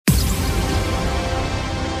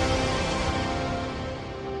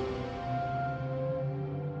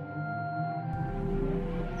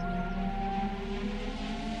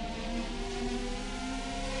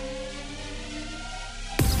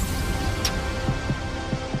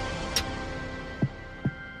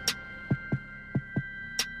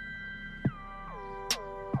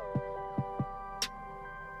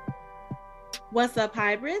What's up,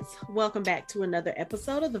 hybrids? Welcome back to another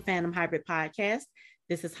episode of the Fandom Hybrid Podcast.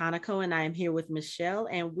 This is Hanako, and I am here with Michelle,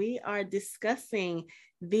 and we are discussing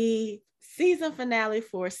the season finale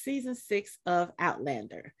for season 6 of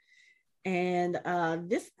Outlander. And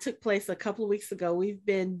this took place a couple of weeks ago. We've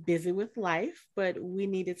been busy with life, but we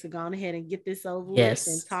needed to go on ahead and get this over with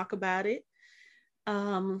and talk about it.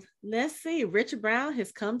 Let's see. Richard Brown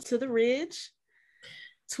has come to the Ridge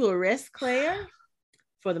to arrest Claire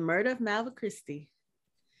for the murder of Malva Christie.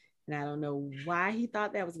 And I don't know why he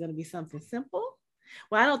thought that was going to be something simple.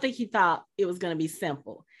 Well, I don't think he thought it was going to be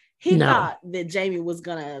simple. He thought that Jamie was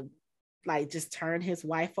going to just turn his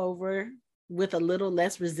wife over with a little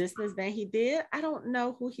less resistance than he did. I don't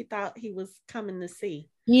know who he thought he was coming to see.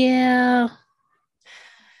 Yeah.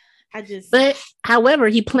 But however,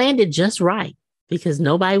 he planned it just right because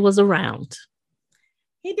nobody was around.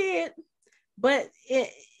 He did. But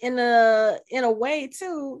in a way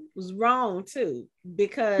too was wrong too,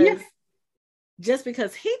 because just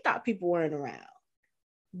because he thought people weren't around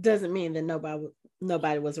doesn't mean that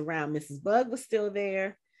nobody was around. Mrs. Bug was still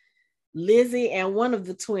there. Lizzie and one of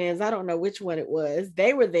the twins, I don't know which one it was,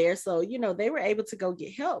 they were there, so they were able to go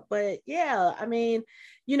get help. But yeah, I mean,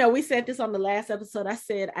 we said this on the last episode. I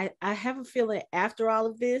said I have a feeling after all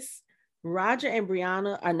of this, Roger and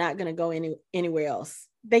Brianna are not going to go anywhere else.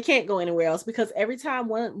 They can't go anywhere else because every time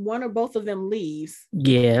one or both of them leaves,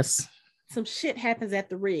 some shit happens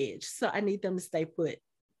at the Ridge. So I need them to stay put.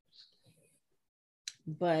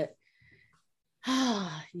 But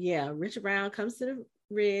yeah, Richard Brown comes to the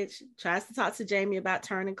Ridge, tries to talk to Jamie about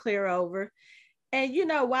turning Claire over. And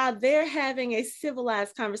while they're having a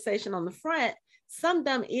civilized conversation on the front, some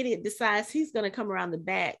dumb idiot decides he's going to come around the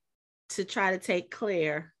back to try to take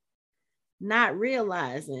Claire, not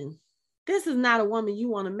realizing this is not a woman you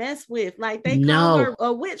want to mess with. Like, they call her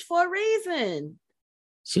a witch for a reason.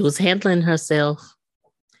 She was handling herself.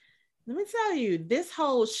 Let me tell you, this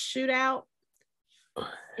whole shootout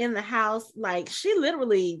in the house, like, she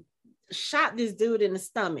literally shot this dude in the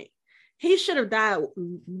stomach. He should have died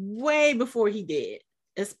way before he did,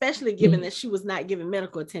 especially given that she was not giving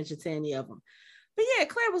medical attention to any of them. But yeah,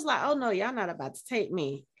 Claire was like, oh no, y'all not about to take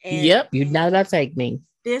me. And you're not about to take me.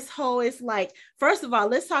 This whole is like, first of all,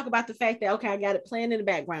 let's talk about the fact that, okay, I got it playing in the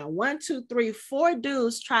background. 1, 2, 3, 4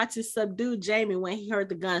 dudes tried to subdue Jamie when he heard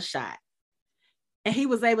the gunshot. And he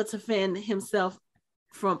was able to fend himself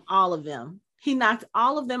from all of them. He knocked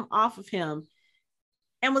all of them off of him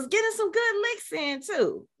and was getting some good licks in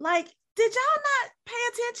too. Like, did y'all not pay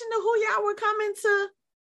attention to who y'all were coming to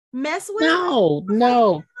mess with?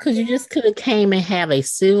 No, because you just could have came and have a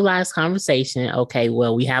civilized conversation. Okay,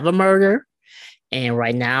 well, we have a murder. And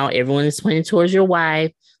right now, everyone is pointing towards your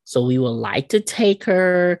wife. So we would like to take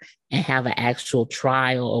her and have an actual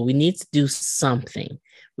trial, or we need to do something.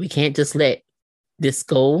 We can't just let this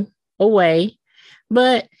go away.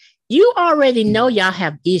 But you already know y'all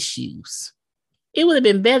have issues. It would have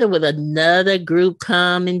been better with another group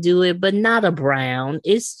come and do it, but not a Brown.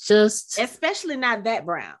 It's just... Especially not that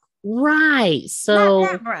Brown. Right. So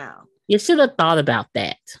not that Brown. You should have thought about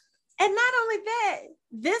that. And not only that,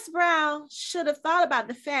 this Brown should have thought about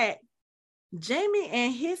the fact Jamie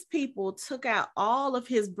and his people took out all of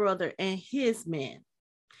his brother and his men.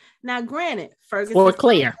 Now, granted, Ferguson or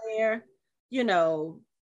Claire, I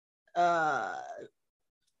was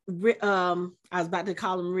about to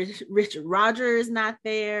call him Richard. Roger is not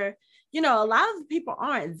there. A lot of the people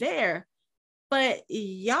aren't there, but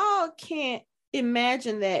y'all can't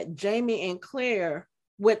imagine that Jamie and Claire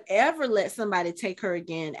would ever let somebody take her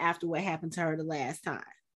again after what happened to her the last time.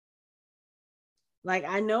 Like,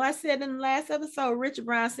 I know I said in the last episode, Richard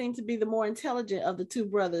Brown seemed to be the more intelligent of the two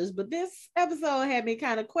brothers, but this episode had me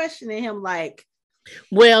kind of questioning him. Like,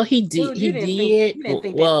 well, he did. He did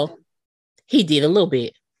a little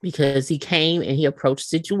bit because he came and he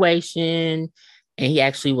approached the situation and he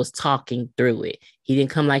actually was talking through it. He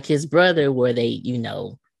didn't come like his brother where they,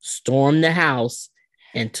 stormed the house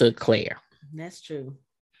and took Claire. That's true.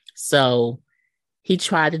 So he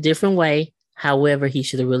tried a different way. However, he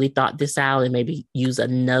should have really thought this out and maybe use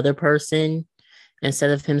another person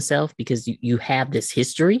instead of himself because you have this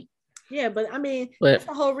history. Yeah, but I mean, that's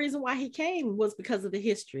the whole reason why he came was because of the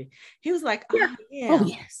history. He was like, oh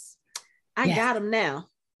yes, I got him now.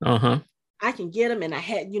 I can get him. And I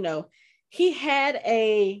had, he had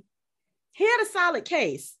a solid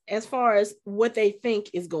case as far as what they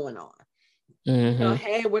think is going on.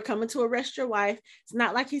 Hey, we're coming to arrest your wife. It's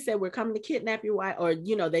not like he said we're coming to kidnap your wife, or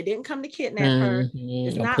they didn't come to kidnap her.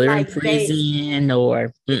 It's not like prison,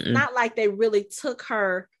 it's not like they really took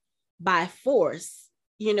her by force.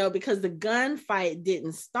 because the gunfight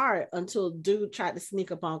didn't start until dude tried to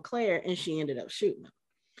sneak up on Claire and she ended up shooting him.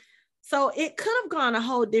 So it could have gone a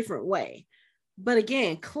whole different way. But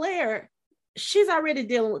again, Claire, she's already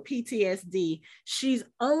dealing with PTSD. She's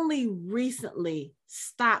only recently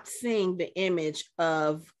stopped seeing the image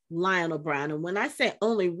of Lionel Brown. And when I say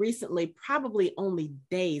only recently, probably only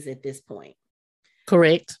days at this point.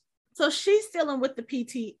 Correct. So she's dealing with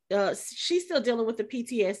the she's still dealing with the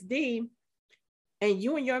PTSD. And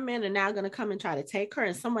you and your man are now going to come and try to take her,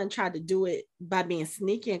 and someone tried to do it by being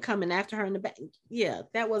sneaky and coming after her in the back. Yeah,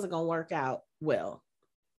 that wasn't going to work out well,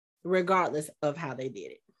 regardless of how they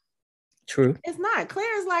did it. True. It's not.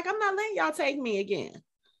 Claire's like, I'm not letting y'all take me again.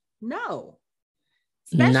 No.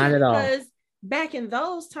 Especially not at because all. Back in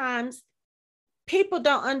those times, people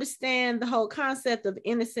don't understand the whole concept of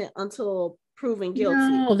innocent until proven guilty.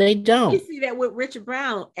 No, they don't. We see that with Richard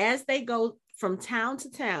Brown as they go from town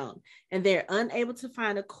to town and they're unable to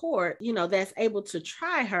find a court, that's able to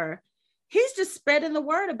try her. He's just spreading the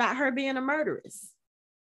word about her being a murderess.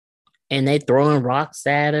 And they throwing rocks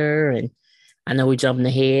at her. And I know we're jumping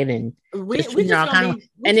ahead and we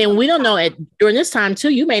don't know during this time too,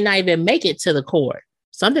 you may not even make it to the court.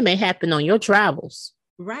 Something may happen on your travels.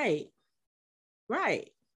 Right.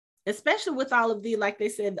 Especially with all of like they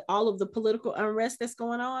said, all of the political unrest that's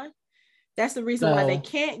going on. That's the reason why they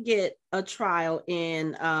can't get a trial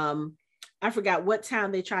in, I forgot what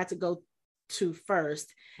town they tried to go to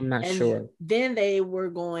first. I'm not sure. Then they were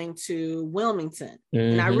going to Wilmington.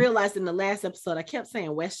 Mm-hmm. And I realized in the last episode, I kept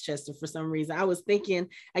saying Westchester for some reason. I was thinking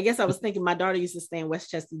my daughter used to stay in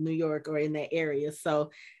Westchester, New York, or in that area.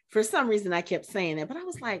 So for some reason, I kept saying that. But I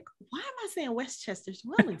was like, why am I saying Westchester to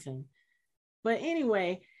Wilmington? But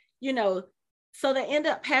anyway, so they end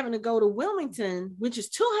up having to go to Wilmington, which is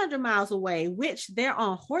 200 miles away, which they're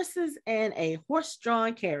on horses and a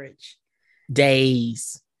horse-drawn carriage.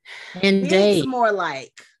 Days. And days. More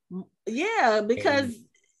like, yeah, because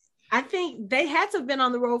I think they had to have been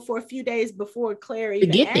on the road for a few days before Claire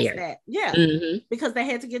even asked there. That. Yeah, because they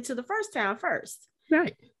had to get to the first town first.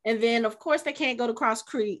 Right. And then, of course, they can't go to Cross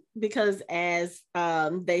Creek because, as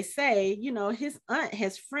they say, his aunt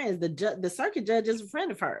has friends. The circuit judge is a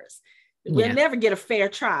friend of hers. We'll never get a fair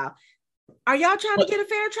trial. Are y'all trying to get a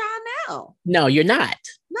fair trial now? No, you're not.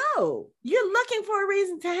 No, you're looking for a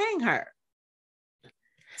reason to hang her.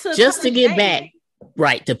 Just to get back,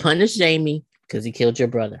 right, to punish Jamie because he killed your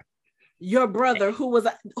brother. Your brother, who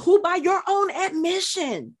by your own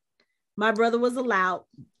admission, my brother was allowed.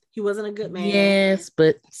 He wasn't a good man. Yes,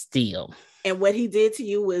 but still. And what he did to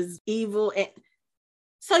you was evil. And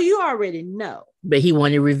so you already know. But he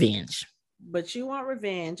wanted revenge. But you want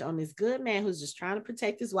revenge on this good man who's just trying to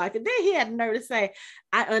protect his wife. And then he had the nerve to say,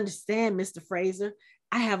 I understand, Mr. Fraser.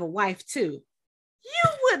 I have a wife too. You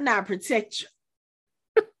would not protect you.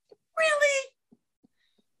 Really?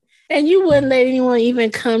 And you wouldn't let anyone even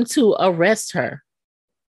come to arrest her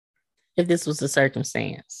if this was the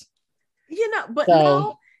circumstance. But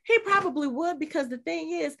no, he probably would, because the thing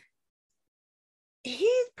is,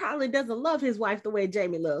 he probably doesn't love his wife the way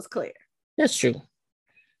Jamie loves Claire. That's true.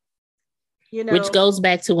 Which goes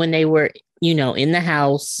back to when they were, in the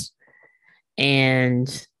house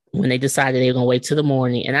and when they decided they were going to wait till the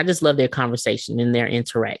morning. And I just love their conversation and their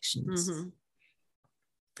interactions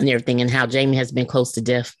and everything, and how Jamie has been close to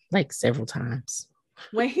death like several times.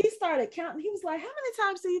 When he started counting, he was like, how many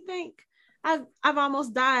times do you think I've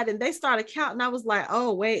almost died? And they started counting. I was like,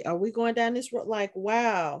 oh, wait, are we going down this road? Like,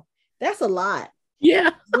 wow, that's a lot.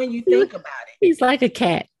 Yeah. When you think about it. He's like a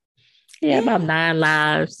cat. Yeah, about 9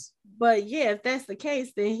 lives. But yeah, if that's the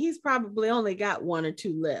case, then he's probably only got 1 or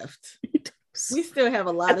 2 left. We still have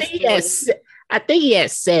a lot of stories. I think he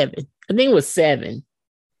has 7. I think it was 7.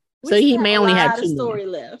 So he may only have 2 story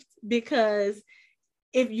left, because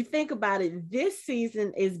if you think about it, this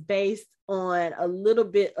season is based on a little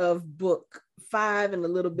bit of book 5 and a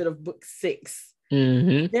little bit of book 6.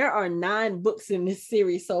 Mm-hmm. There are 9 books in this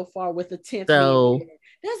series so far, with a 10th. So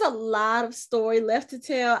there's a lot of story left to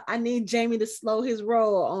tell. I need Jamie to slow his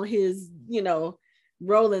roll on his,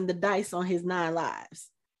 rolling the dice on his 9 lives.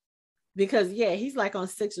 Because he's like on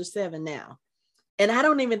 6 or 7 now. And I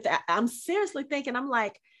don't even, I'm seriously thinking, I'm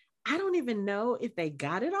like, I don't even know if they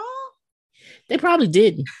got it all. They probably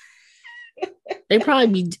didn't. they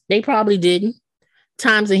probably didn't.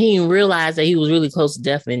 Times that he didn't realize that he was really close to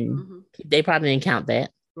death, and they probably didn't count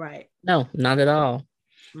that. Right. No, not at all.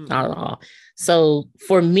 Not at all. So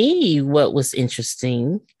for me, what was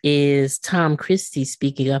interesting is Tom Christie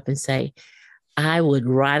speaking up and say, I would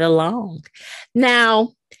ride along.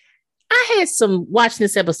 Now, I had watching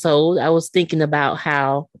this episode, I was thinking about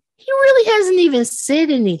how he really hasn't even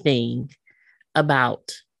said anything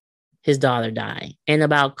about his daughter dying and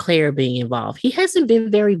about Claire being involved. He hasn't been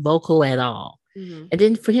very vocal at all. Mm-hmm. And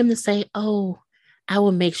then for him to say, oh, I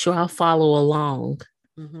will make sure I'll follow along.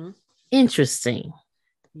 Mm-hmm. Interesting.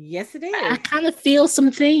 Yes, it is. I kind of feel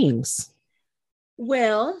some things.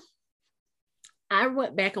 Well, I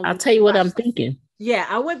went back and I'll tell you what I'm thinking. Yeah,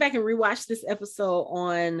 I went back and rewatched this episode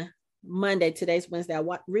on Monday. Today's Wednesday. I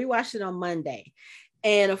rewatched it on Monday.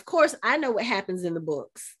 And of course, I know what happens in the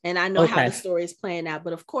books and I know how the story is playing out.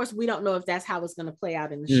 But of course, we don't know if that's how it's going to play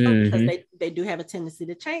out in the show because they do have a tendency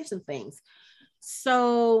to change some things.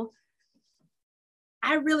 So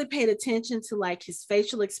I really paid attention to like his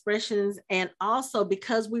facial expressions. And also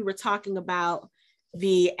because we were talking about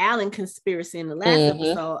the Alan conspiracy in the last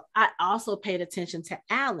episode, I also paid attention to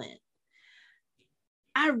Alan.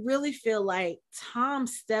 I really feel like Tom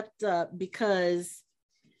stepped up because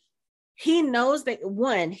he knows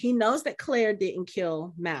that Claire didn't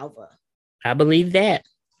kill Malva. I believe that.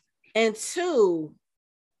 And two,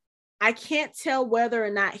 I can't tell whether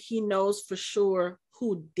or not he knows for sure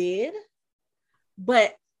who did,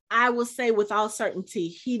 but I will say with all certainty,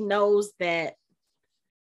 he knows that.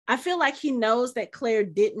 I feel like he knows that Claire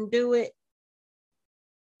didn't do it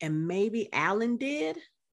and maybe Alan did,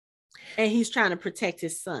 and he's trying to protect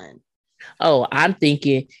his son. Oh, I'm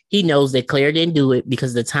thinking he knows that Claire didn't do it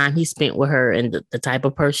because the time he spent with her and the type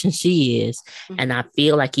of person she is. And I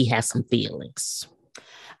feel like he has some feelings.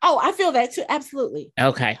 Oh, I feel that too. Absolutely.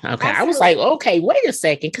 Okay. Absolutely. I was like, okay, wait a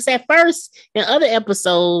second. Because at first, in other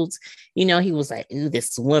episodes, he was like, ooh,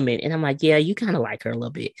 this woman. And I'm like, yeah, you kind of like her a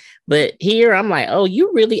little bit. But here, I'm like, oh,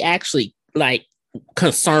 you really actually like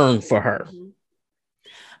concerned for her. Mm-hmm.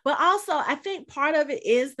 But also, I think part of it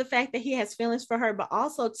is the fact that he has feelings for her, but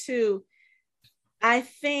also too, I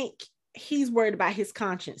think he's worried about his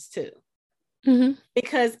conscience too. Mm-hmm.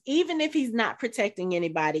 Because even if he's not protecting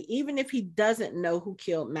anybody, even if he doesn't know who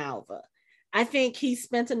killed Malva, I think he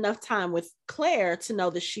spent enough time with Claire to know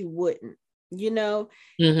that she wouldn't,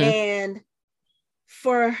 and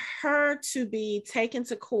for her to be taken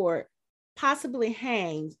to court, possibly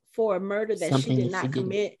hanged for a murder that she did not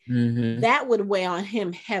commit, that would weigh on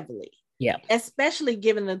him heavily. Yeah. Especially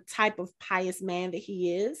given the type of pious man that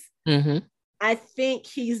he is. Mm-hmm. I think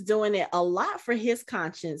he's doing it a lot for his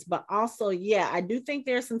conscience, but also, yeah, I do think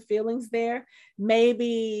there's some feelings there.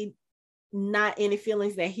 Maybe not any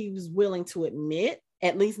feelings that he was willing to admit,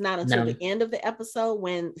 at least not until the end of the episode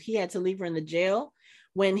when he had to leave her in the jail.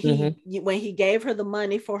 When he gave her the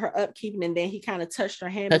money for her upkeep and then he kind of touched her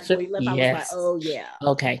hand before he left, I was like, oh yeah.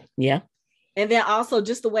 Okay, yeah. And then also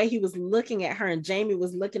just the way he was looking at her and Jamie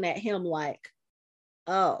was looking at him like,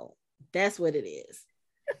 oh, that's what it is.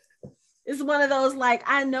 It's one of those like,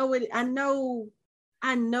 I know what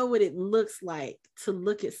it looks like to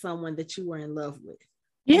look at someone that you were in love with.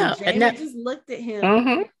 Yeah. And Jamie just looked at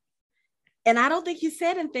him. And I don't think he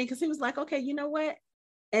said anything because he was like, okay, you know what?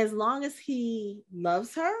 As long as he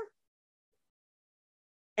loves her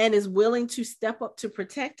and is willing to step up to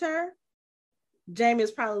protect her, Jamie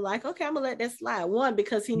is probably like, okay, I'm gonna let that slide. One,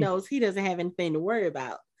 because he knows he doesn't have anything to worry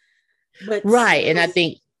about. But right, and I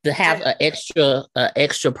think to have an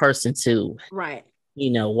extra person to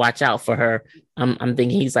watch out for her. I'm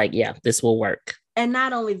thinking he's like, yeah, this will work. And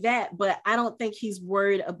not only that, but I don't think he's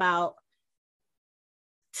worried about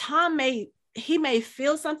Tom. He may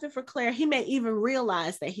feel something for Claire. He may even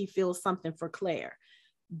realize that he feels something for Claire.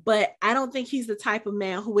 But I don't think he's the type of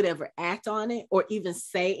man who would ever act on it or even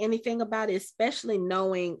say anything about it, especially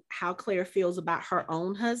knowing how Claire feels about her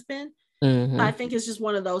own husband. Mm-hmm. I think it's just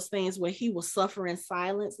one of those things where he will suffer in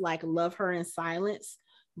silence, like love her in silence,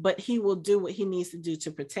 but he will do what he needs to do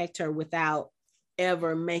to protect her without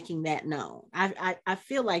ever making that known. I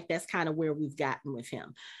feel like that's kind of where we've gotten with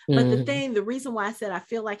him. But the reason why I said I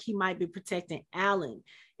feel like he might be protecting Alan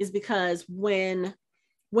is because when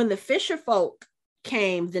the Fisher folk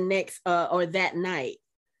came the next or that night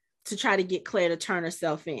to try to get Claire to turn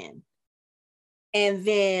herself in, and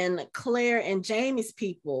then Claire and Jamie's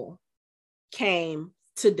people came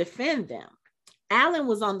to defend them, Alan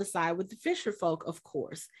was on the side with the Fisher folk, of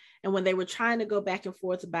course. And when they were trying to go back and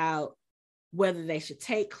forth about whether they should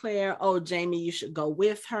take Claire, oh, Jamie, you should go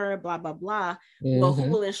with her, blah, blah, blah. But who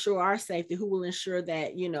will ensure our safety? Who will ensure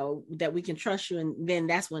that, that we can trust you? And then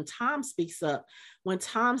that's when Tom speaks up. When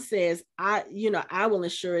Tom says, I will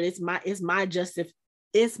ensure it. It's my justice.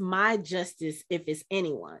 It's my justice if it's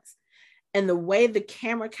anyone's. And the way the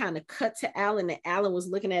camera kind of cut to Alan, and Alan was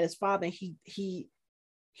looking at his father, and he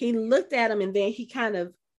looked at him and then he kind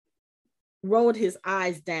of rolled his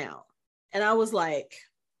eyes down. And I was like,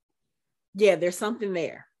 yeah, there's something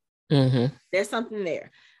there. Mm-hmm. There's something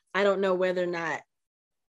there. I don't know whether or not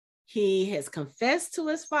he has confessed to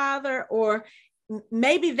his father, or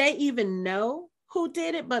maybe they even know who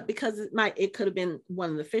did it, but because it could have been one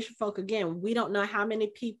of the fisher folk. Again, we don't know how many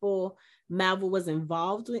people Malva was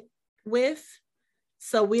involved with.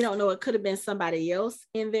 So we don't know. It could have been somebody else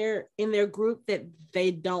in their group that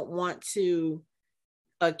they don't want to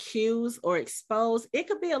accuse or expose. It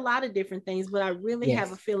could be a lot of different things, but I really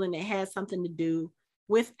have a feeling it has something to do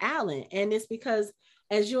with Alan. And it's because,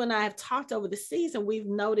 as you and I have talked over the season, we've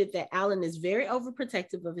noted that Alan is very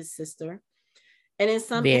overprotective of his sister. And in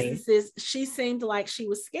some instances, she seemed like she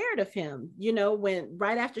was scared of him, when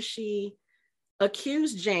right after she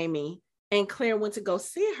accused Jamie and Claire went to go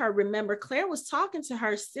see her. Remember, Claire was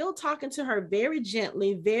still talking to her very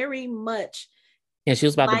gently, very much. And she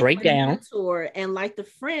was about to break down. Mentor and like the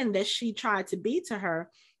friend that she tried to be to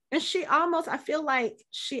her. And I feel like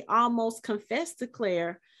she almost confessed to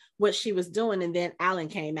Claire what she was doing. And then Alan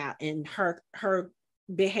came out and her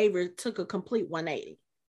behavior took a complete 180.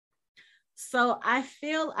 So I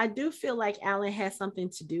do feel like Alan has something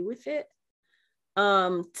to do with it.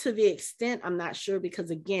 To the extent, I'm not sure, because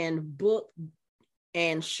again, book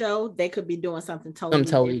and show, they could be doing something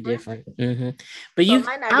totally different. Mm-hmm. But so it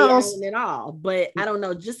might not be Alan at all, but I don't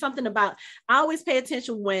know, just something about, I always pay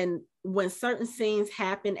attention when certain scenes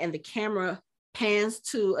happen and the camera pans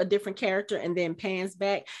to a different character and then pans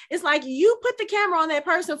back. It's like you put the camera on that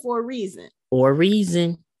person for a reason.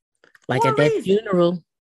 Like at that funeral.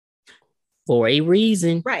 For a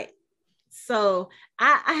reason. Right. So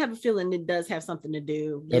I have a feeling it does have something to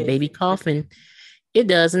do with that baby coffin. It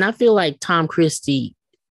does. And I feel like Tom Christie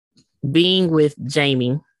being with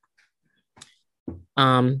Jamie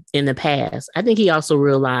in the past, I think he also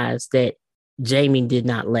realized that Jamie did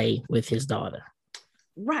not lay with his daughter.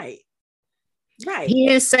 Right. He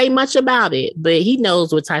didn't say much about it, but he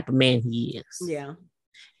knows what type of man he is. Yeah.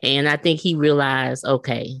 And I think he realized,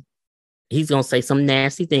 okay, he's going to say some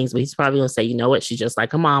nasty things, but he's probably going to say, you know what, she's just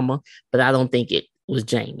like her mama, but I don't think it was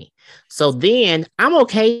Jamie. So then I'm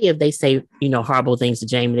okay if they say, horrible things to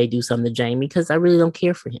Jamie, they do something to Jamie, because I really don't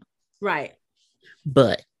care for him. Right.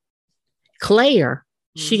 But Claire,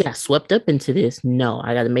 she got swept up into this. No,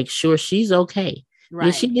 I got to make sure she's okay. Right.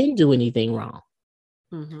 And she didn't do anything wrong.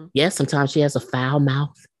 Mm-hmm. Yes, sometimes she has a foul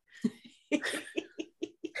mouth.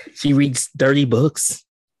 She reads dirty books.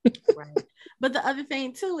 Right. But the other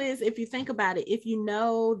thing too is, if you think about it, if you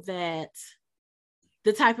know that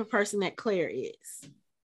the type of person that Claire is,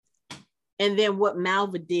 and then what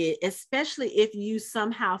Malva did, especially if you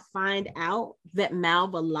somehow find out that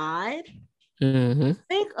Malva lied,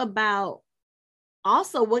 think about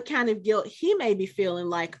also what kind of guilt he may be feeling,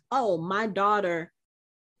 like, oh, my daughter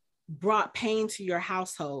brought pain to your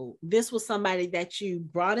household. This was somebody that you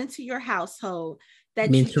brought into your household,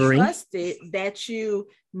 that you trusted, that you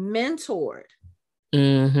mentored,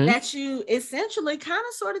 that you essentially kind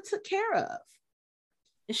of sort of took care of.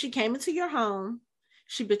 And she came into your home.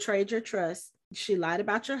 She betrayed your trust. She lied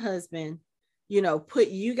about your husband, put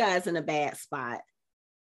you guys in a bad spot,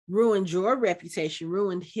 ruined your reputation,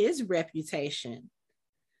 ruined his reputation.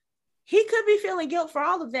 He could be feeling guilt for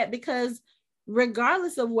all of that, because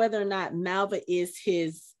regardless of whether or not Malva is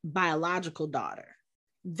his biological daughter,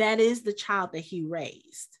 that is the child that he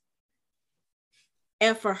raised.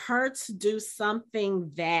 And for her to do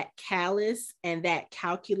something that callous and that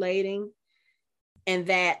calculating and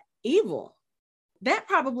that evil, that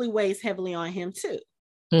probably weighs heavily on him too.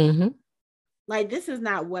 Mm-hmm. Like, this is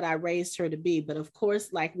not what I raised her to be. But of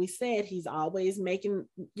course, like we said, he's always making,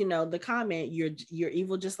 the comment, you're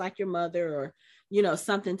evil just like your mother, or,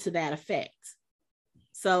 something to that effect.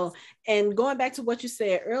 So, and going back to what you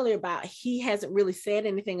said earlier about he hasn't really said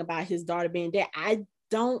anything about his daughter being dead. I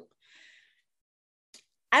don't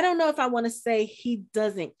know if I want to say he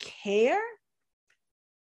doesn't care,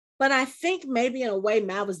 but I think maybe in a way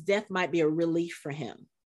Malva's death might be a relief for him.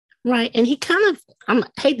 Right. And he kind of, I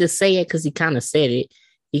hate to say it because he kind of said it,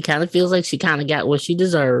 he kind of feels like she kind of got what she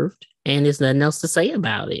deserved and there's nothing else to say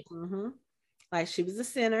about it. Mm-hmm. Like, she was a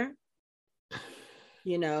sinner,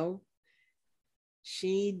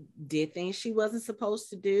 she did things she wasn't supposed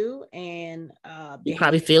to do, and he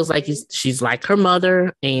probably feels like she's like her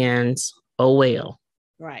mother, and oh well.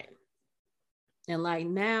 Right. And like,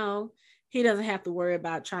 now he doesn't have to worry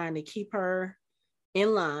about trying to keep her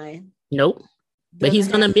in line. Nope. But he's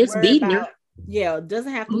gonna miss beating her. Yeah,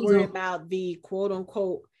 doesn't have to worry about the quote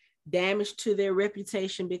unquote damage to their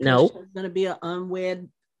reputation, because she's gonna be an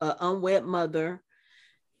unwed mother.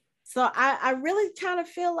 So I really kind of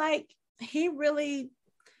feel like he really,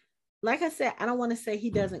 like I said, I don't want to say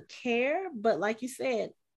he doesn't care, but like you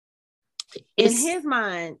said, in his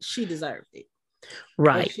mind, she deserved it.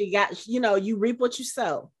 Right. Like, she got, you reap what you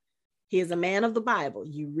sow. He is a man of the Bible.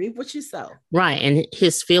 You reap what you sow. Right. And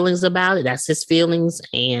his feelings about it, that's his feelings.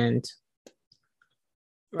 And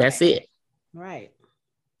that's it. Right.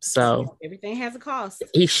 So everything has a cost.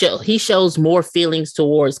 He shows more feelings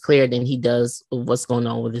towards Claire than he does what's going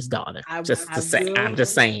on with his daughter. I'm just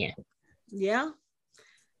saying. Yeah,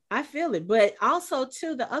 I feel it. But also,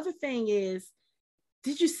 too, the other thing is,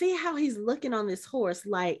 did you see how he's looking on this horse?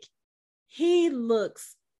 Like, he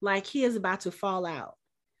looks like he is about to fall out.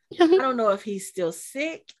 I don't know if he's still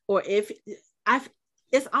sick or if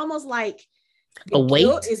it's almost like a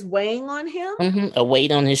weight is weighing on him. A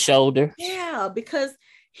weight on his shoulder. Yeah, because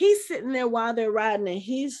he's sitting there while they're riding and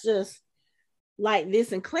he's just like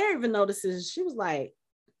this. And Claire even notices, she was like,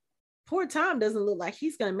 poor Tom doesn't look like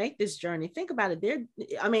he's going to make this journey. Think about it.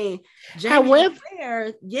 Jamie and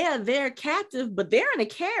Claire, they're captive, but they're in a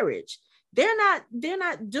carriage. They're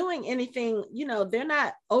not doing anything, they're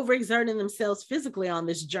not overexerting themselves physically on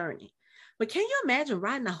this journey. But can you imagine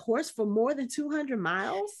riding a horse for more than 200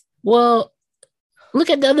 miles? Well, look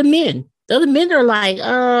at the other men. The other men are like,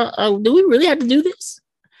 do we really have to do this?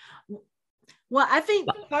 Well, I think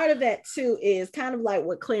part of that too is kind of like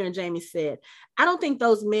what Claire and Jamie said. I don't think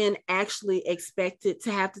those men actually expected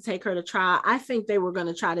to have to take her to trial. I think they were going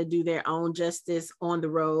to try to do their own justice on the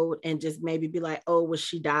road and just maybe be like, oh, well,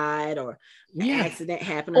 she died or an accident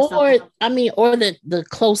happened or something. Or the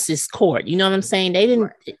closest court. You know what I'm saying? They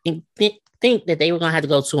didn't think that they were going to have to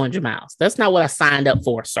go 200 miles. That's not what I signed up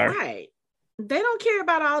for, sir. Right. They don't care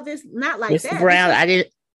about all this. Not like Mr. that. Brown, I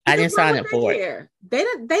didn't sign up for it. They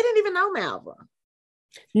didn't even know Malva.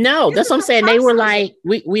 No, that's what I'm saying. They were like,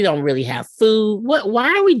 we don't really have food.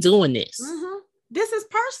 Why are we doing this? Mm-hmm. This is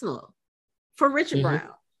personal for Richard Brown.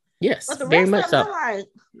 Yes, but the very rest much of them so. are like,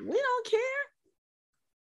 we don't care.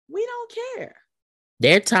 We don't care.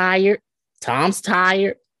 They're tired. Tom's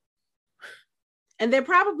tired. And they're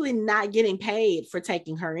probably not getting paid for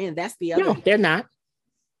taking her in. That's the other. No, they're not.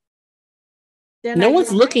 No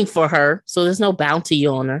one's looking for her, so there's no bounty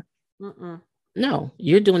on her. Mm-mm. No,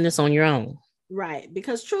 you're doing this on your own. Right,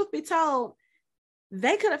 because truth be told,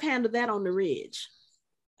 they could have handled that on the ridge.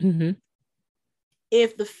 Mm-hmm.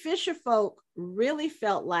 If the Fisher folk really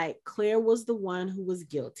felt like Claire was the one who was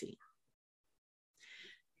guilty,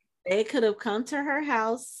 they could have come to her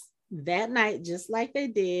house that night, just like they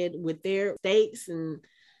did with their stakes and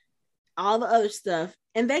all the other stuff,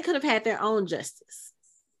 and they could have had their own justice.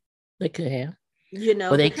 They could have.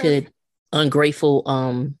 Or they could,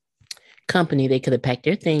 ungrateful company, they could have packed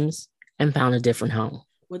their things and found a different home.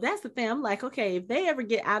 Well, that's the thing. I'm like, okay, if they ever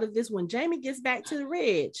get out of this, when Jamie gets back to the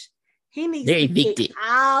ridge, he needs to evicted. Get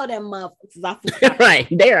all them motherfuckers off the property. Right,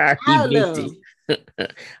 they are evicted.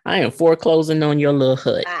 I am foreclosing on your little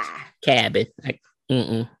hut cabin.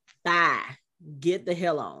 Bye. Get the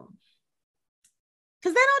hell on.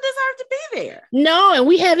 Because they don't deserve to be there. No, and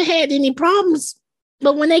we haven't had any problems.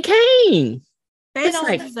 But when they came, they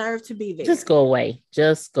don't deserve to be there. Just go away.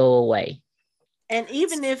 Just go away. And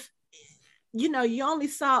even if, you only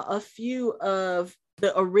saw a few of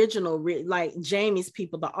the original, like Jamie's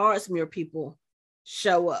people, the Artsmere people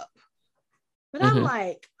show up. But I'm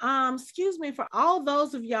like, excuse me, for all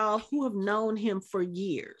those of y'all who have known him for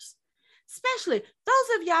years, especially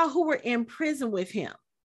those of y'all who were in prison with him,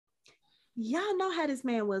 y'all know how this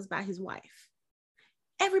man was by his wife.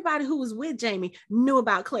 Everybody who was with Jamie knew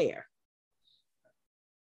about Claire.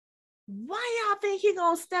 Why y'all think he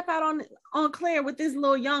gonna step out on Claire with this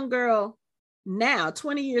little young girl now,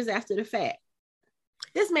 20 years after the fact?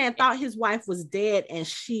 This man thought his wife was dead and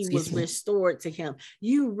she was restored to him.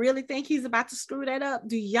 You really think he's about to screw that up?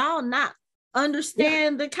 Do y'all not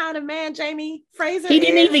understand the kind of man Jamie Fraser is? He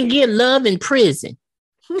didn't even get love in prison.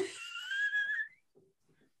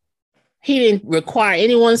 He didn't require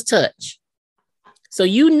anyone's touch. So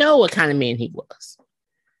what kind of man he was.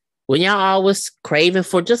 When y'all always craving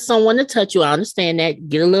for just someone to touch you, I understand that.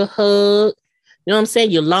 Get a little hug. You know what I'm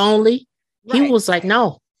saying? You're lonely. Right. He was like,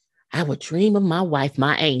 no, I would dream of my wife,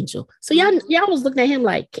 my angel. So y'all was looking at him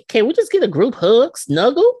like, can we just get a group hug,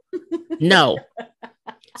 snuggle? No.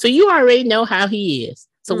 So you already know how he is.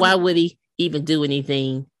 So why would he even do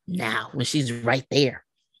anything now when she's right there,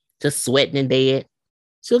 just sweating in bed?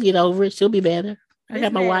 She'll get over it. She'll be better. I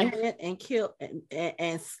got my wife. And killed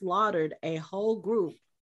and slaughtered a whole group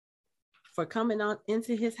for coming on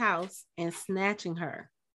into his house and snatching her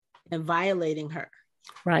and violating her.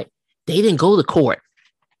 Right. They didn't go to court.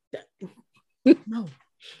 No.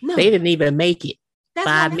 They didn't even make it. That's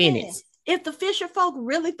 5 minutes. If the Fisher folk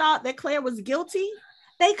really thought that Claire was guilty,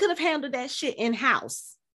 they could have handled that shit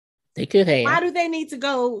in-house. They could have. Why do they need to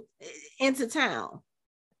go into town?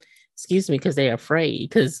 excuse me, because they're afraid.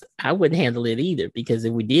 Because I wouldn't handle it either. Because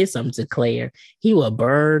if we did something to Claire, he would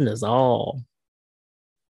burn us all.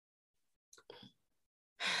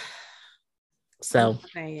 So,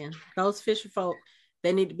 those fisher folk,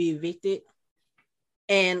 they need to be evicted.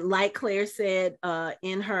 And like Claire said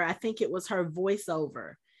in her, I think it was her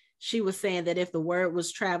voiceover, she was saying that if the word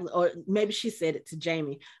was traveling, or maybe she said it to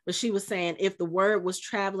Jamie, but she was saying if the word was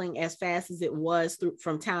traveling as fast as it was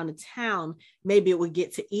from town to town, maybe it would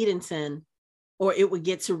get to Edenton, or it would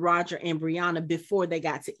get to Roger and Brianna before they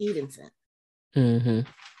got to Edenton. Mm-hmm.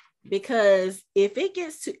 Because if it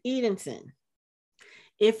gets to Edenton,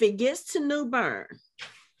 if it gets to New Bern,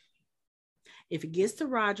 if it gets to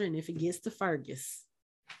Roger, and if it gets to Fergus,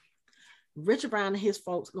 Richard Brown and his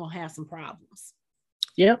folks gonna have some problems.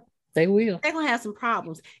 Yep, they will. They're gonna have some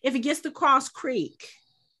problems. If it gets to Cross Creek,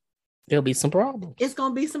 there'll be some problems. It's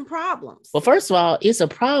gonna be some problems. Well, first of all, it's a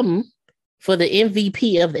problem for the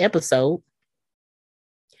MVP of the episode,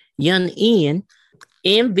 young Ian.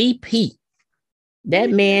 MVP.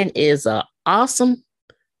 That man is an awesome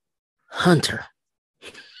hunter.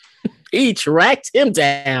 He tracked him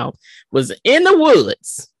down, was in the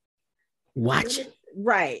woods watching.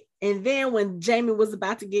 Right. And then when Jamie was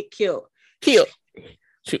about to get killed. I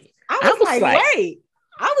was like, wait.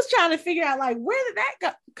 I was trying to figure out, like, where did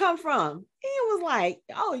that come from? He was like,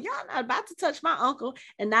 oh, y'all not about to touch my uncle.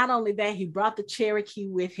 And not only that, he brought the Cherokee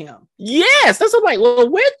with him. Yes. That's what I'm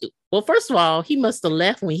like, well, first of all, he must have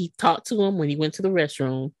left when he talked to him when he went to the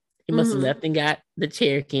restroom. He must have left and got the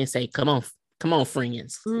Cherokee and say, come on,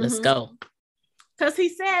 friends, let's go. Because he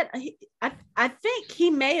said, I think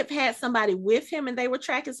he may have had somebody with him and they were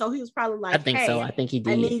tracking. So he was probably like, I think so. I think he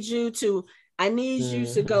did. I need you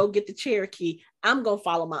to go get the Cherokee. I'm going to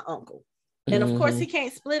follow my uncle. And of course he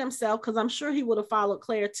can't split himself, because I'm sure he would have followed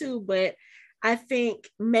Claire too. But I think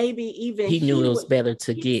maybe even he knew it was better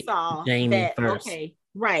to get Jamie first. Okay,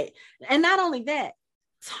 right. And not only that,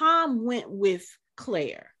 Tom went with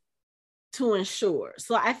Claire to ensure.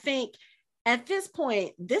 So I think at this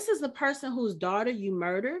point, this is the person whose daughter you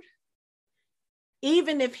murdered.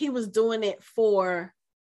 Even if he was doing it for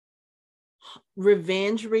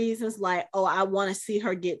revenge reasons, like, oh, I want to see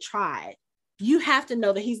her get tried, you have to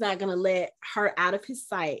know that he's not going to let her out of his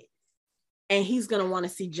sight, and he's going to want to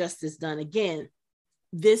see justice done. Again,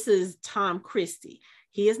 this is Tom Christie.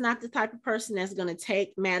 He is not the type of person that's going to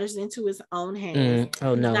take matters into his own hands.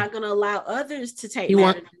 He's not going to allow others to take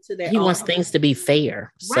matters into their own hands. He wants things to be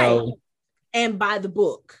fair. Right. So, and by the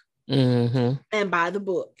book. And by the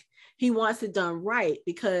book. He wants it done right,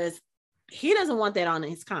 because he doesn't want that on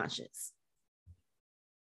his conscience.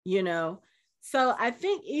 You know? So I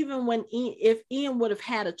think even if Ian would have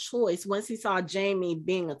had a choice, once he saw Jamie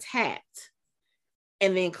being attacked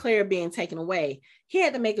and then Claire being taken away, he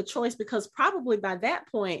had to make a choice, because probably by that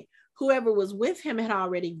point, whoever was with him had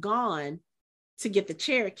already gone to get the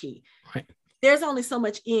Cherokee. Right. There's only so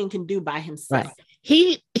much Ian can do by himself. Right.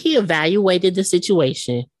 He evaluated the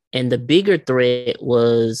situation, and the bigger threat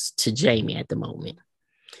was to Jamie at the moment.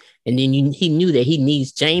 And then he knew that he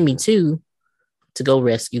needs Jamie too to go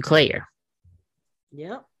rescue Claire.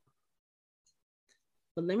 Yep.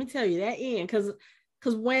 But let me tell you, that Ian, because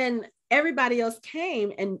when everybody else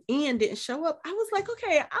came and Ian didn't show up, I was like,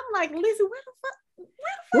 okay, I'm like, Lizzie, where the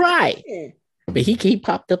fuck right. But he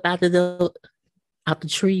popped up out the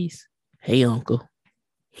trees. Hey, Uncle.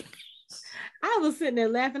 I was sitting there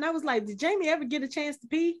laughing. I was like, did Jamie ever get a chance to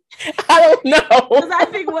pee? I don't know. Because I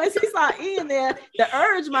think once he saw Ian there, the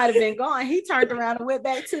urge might have been gone. He turned around and went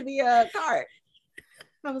back to the cart.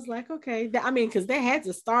 I was like, okay. I mean, because they had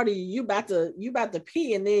to start you about to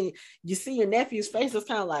pee, and then you see your nephew's face. It's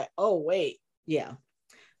kind of like, oh, wait. Yeah.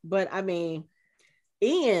 But I mean,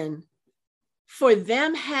 Ian, for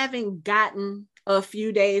them having gotten a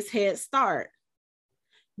few days head start,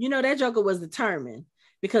 you know, that joker was determined,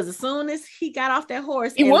 because as soon as he got off that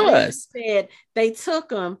horse, said they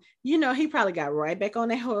took him, you know, he probably got right back on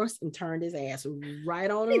that horse and turned his ass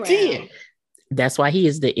right on around. Did. That's why he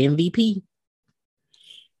is the MVP.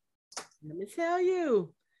 Let me tell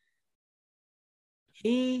you,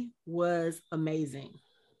 he was amazing.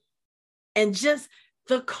 And just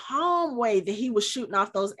the calm way that he was shooting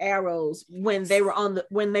off those arrows when they were on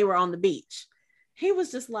the beach. He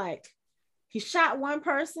was just like, he shot one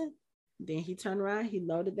person, then he turned around, he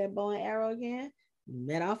loaded that bow and arrow again,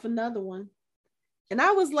 let off another one. And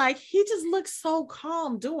I was like, he just looks so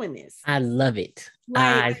calm doing this. I love it.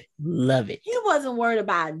 I love it. He wasn't worried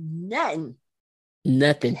about nothing.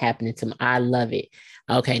 Nothing happening to him. I love it.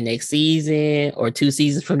 Okay, next season or 2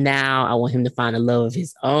 seasons from now, I want him to find a love of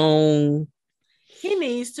his own. He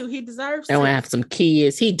needs to. He deserves to. I want to have some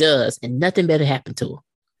kids. He does. And nothing better happen to him.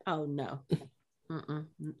 Oh no. Mm-mm.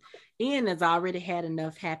 Ian has already had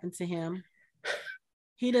enough happen to him.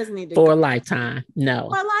 He doesn't need to For go a lifetime. No.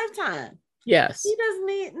 for a lifetime. Yes. He doesn't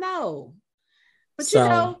need no. But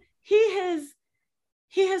So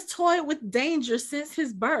he has toyed with danger since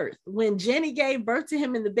his birth. When Jenny gave birth to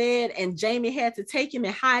him in the bed and Jamie had to take him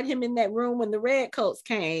and hide him in that room when the redcoats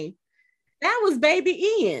came, that was baby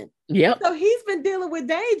Ian. yep. So he's been dealing with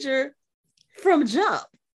danger from jump.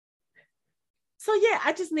 So yeah,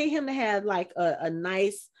 I just need him to have like a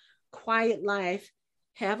nice, quiet life,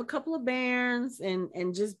 have a couple of bairns,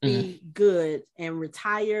 and just be good and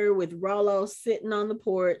retire with Rollo sitting on the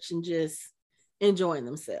porch and just enjoying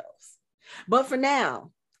themselves. But for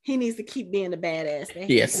now, he needs to keep being the badass that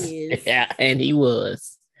Yes. he is. Yeah, and he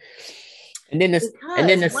was. And then the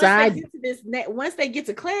Once side they get to once they get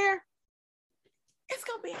to Claire, it's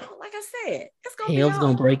gonna be like I said, it's gonna hell's be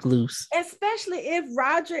gonna on. break loose. Especially if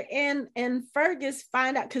Roger and Fergus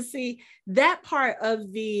find out, because see, that part of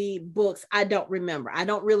the books I don't remember. I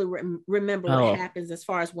don't really remember what happens as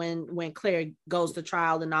far as when Claire goes to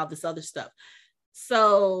trial and all this other stuff.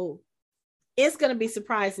 So it's going to be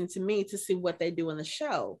surprising to me to see what they do in the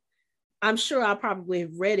show. I'm sure I'll probably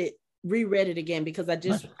have reread it again, because I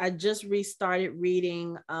just restarted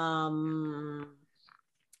reading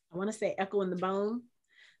I want to say Echo in the Bone.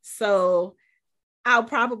 So I'll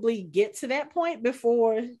probably get to that point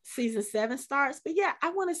before season 7 starts. But yeah, I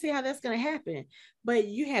want to see how that's going to happen. But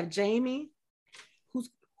you have Jamie,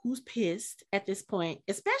 who's pissed at this point,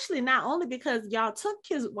 especially not only because y'all took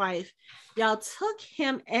his wife, y'all took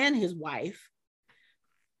him and his wife,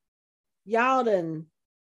 y'all done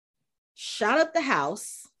shot up the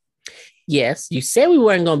house. Yes, you said we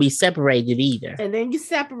weren't going to be separated either. And then you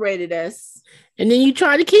separated us. And then you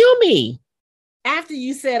tried to kill me. After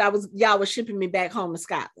you said y'all were shipping me back home to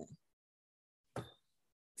Scotland.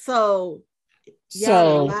 So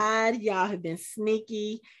y'all lied, y'all have been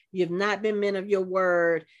sneaky, you've not been men of your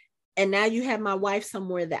word, and now you have my wife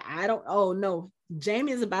somewhere that I don't. Oh no,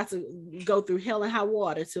 Jamie is about to go through hell and high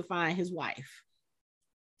water to find his wife,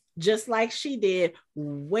 just like she did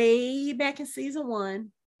way back in season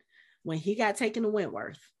 1 when he got taken to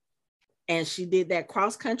Wentworth, and she did that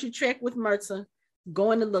cross-country trek with Myrta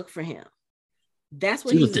going to look for him. That's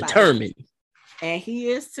what he was determined, and he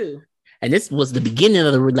is too. And this was the beginning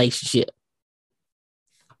of the relationship.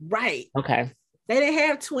 Right. Okay. They didn't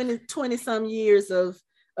have 20 some years of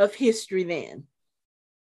history then.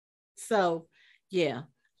 So, yeah,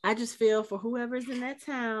 I just feel for whoever's in that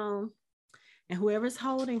town and whoever's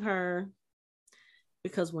holding her,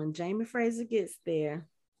 because when Jamie Fraser gets there,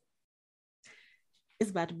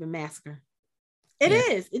 it's about to be massacre. It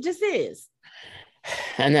is. It just is.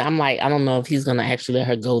 And I'm like, I don't know if he's gonna actually let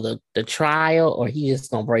her go the trial, or he's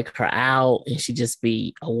just gonna break her out and she just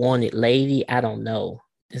be a wanted lady. I don't know.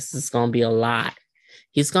 This is gonna be a lot.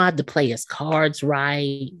 He's gonna have to play his cards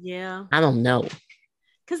right. Yeah. I don't know.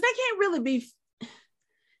 Because they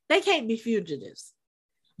can't be fugitives.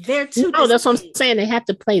 They're too No, that's what I'm saying. They have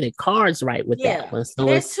to play the cards right with that one. So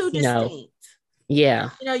they're too distinct.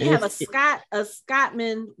 Yeah. You have a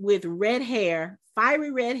Scotsman with red hair,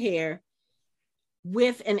 fiery red hair,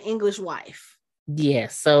 with an English wife. Yeah,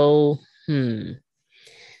 so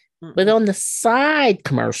But on the side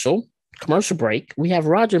commercial break, we have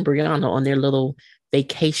Roger and Brianna on their little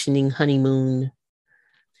vacationing honeymoon,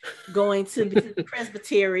 going to the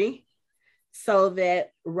presbytery so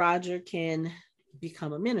that Roger can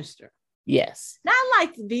become a minister. Yes. Now, I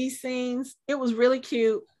liked these scenes. It was really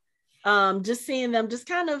cute. Just seeing them just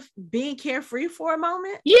kind of being carefree for a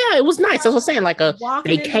moment. Yeah, it was nice. I was saying, like a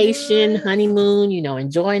vacation, honeymoon,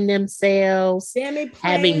 enjoying themselves. Sammy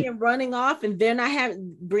playing and running off, and they're not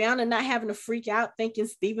having Brianna not having to freak out thinking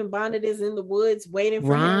Stephen Bonnet is in the woods waiting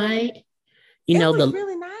for him. It was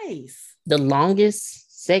really nice. The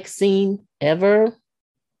longest sex scene ever,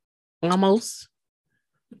 almost.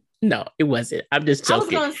 No, it wasn't. I'm just joking. I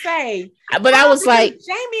was gonna say, but I was like,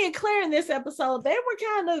 Jamie and Claire in this episode, they were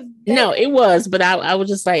kind of. No, it was, but I was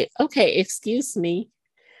just like, okay, excuse me,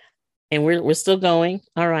 and we're still going.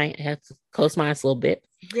 All right, I have to close my eyes a little bit.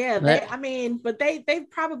 Yeah, but they've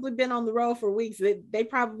probably been on the road for weeks. They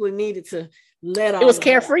probably needed to let off. It was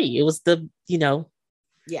carefree. It was the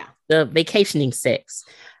the vacationing sex.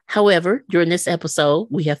 However, during this episode,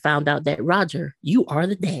 we have found out that Roger, you are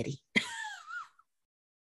the daddy.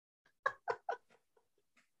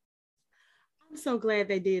 I'm so glad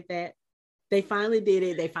they did that. They finally did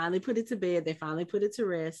it. They finally put it to bed. They finally put it to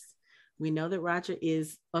rest. We know that Roger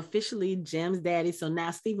is officially Jem's daddy. So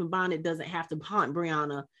now Stephen Bonnet doesn't have to haunt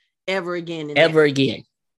Brianna ever again.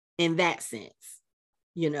 In that sense,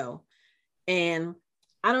 And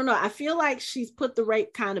I don't know. I feel like she's put the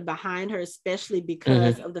rape kind of behind her, especially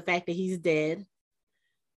because of the fact that he's dead.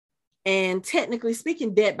 And technically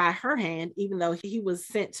speaking, dead by her hand, even though he was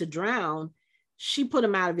sent to drown, she put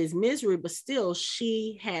him out of his misery, but still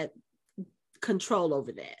she had control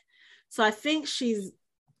over that. So I think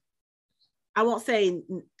I won't say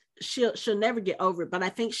she'll never get over it, but I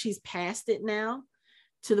think she's past it now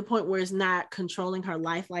to the point where it's not controlling her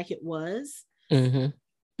life like it was.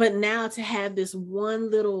 But now to have this one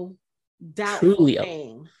little doubtful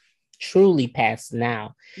thing. Truly past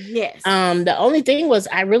now. Yes. The only thing was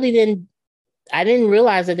I didn't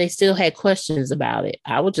realize that they still had questions about it.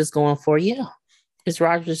 I was just going for, it's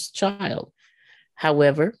Roger's child.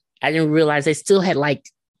 However, I didn't realize they still had like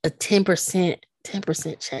a 10%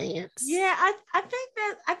 chance. Yeah, I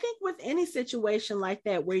think with any situation like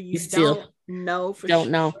that where you don't know for don't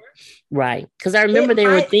sure. know. Right. Because I remember they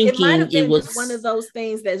were thinking it was one of those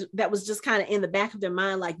things that was just kind of in the back of their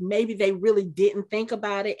mind, like maybe they really didn't think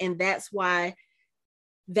about it, and that's why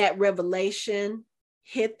that revelation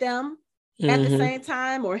hit them at the same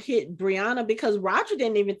time, or hit Brianna, because Roger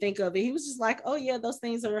didn't even think of it. He was just like, oh yeah, those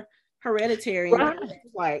things are hereditary. Right. And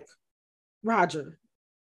like, Roger,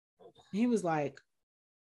 he was like,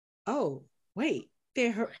 oh wait,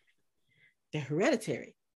 they're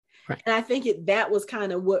hereditary. Right. And I think that was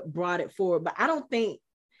kind of what brought it forward. But I don't think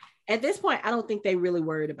at this point, I don't think they really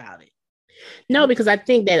worried about it. No, because I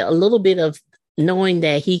think that a little bit of knowing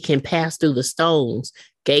that he can pass through the stones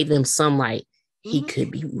gave them some like, he could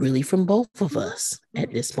be really from both of us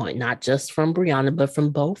at this point, not just from Brianna, but from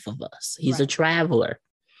both of us. He's a traveler.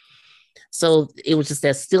 So it was just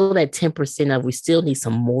that still that 10% of we still need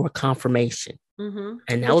some more confirmation. And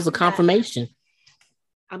that was a confirmation.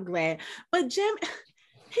 I'm glad. But Jim,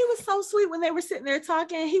 he was so sweet when they were sitting there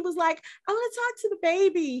talking. He was like, I want to talk to the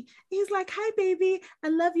baby. He's like, hi, baby. I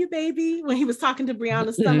love you, baby. When he was talking to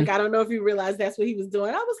Brianna's stomach, I don't know if you realized that's what he was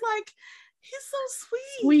doing. I was like, he's so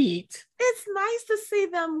sweet. It's nice to see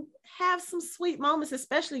them have some sweet moments,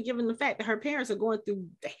 especially given the fact that her parents are going through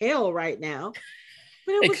hell right now.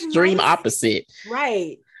 But it was extreme opposite.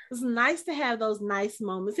 Right. It was nice to have those nice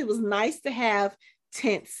moments. It was nice to have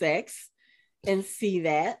tense sex and see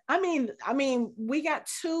that. I mean, we got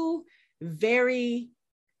two very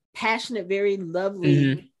passionate, very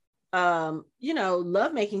lovely,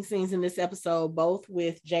 lovemaking scenes in this episode, both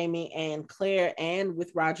with Jamie and Claire and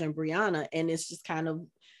with Roger and Brianna. And it's just kind of,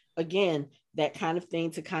 again, that kind of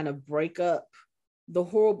thing to kind of break up the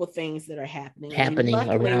horrible things that are happening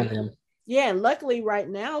around them. Yeah, and luckily right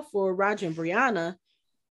now for Roger and Brianna,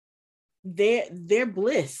 they're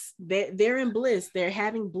bliss. They're in bliss. They're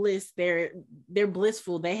having bliss. They're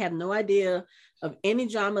blissful. They have no idea of any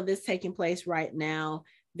drama that's taking place right now.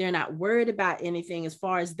 They're not worried about anything. As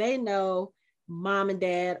far as they know, mom and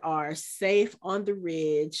dad are safe on the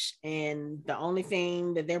ridge, and the only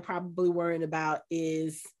thing that they're probably worried about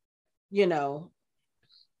is,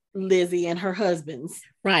 Lizzie and her husband's.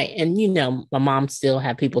 Right. And my mom still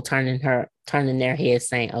had people turning their heads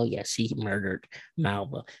saying, oh yeah, she murdered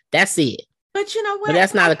Malva. That's it. But you know what? But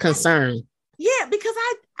that's not a concern. Yeah, because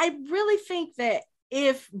I really think that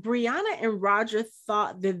if Brianna and Roger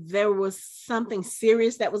thought that there was something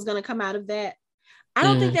serious that was going to come out of that, I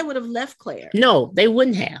don't think they would have left Claire. No, they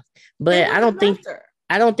wouldn't have. But I don't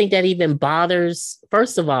think that even bothers.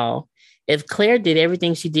 First of all, if Claire did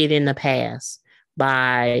everything she did in the past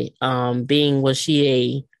by was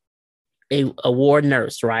she a ward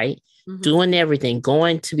nurse, right? Doing everything,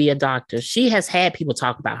 going to be a doctor. She has had people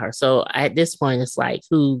talk about her. So at this point, it's like,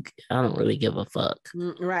 I don't really give a fuck.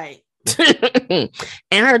 Right. And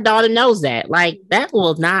her daughter knows that. Like, that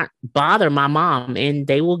will not bother my mom, and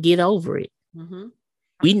they will get over it.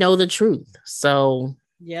 We know the truth. So.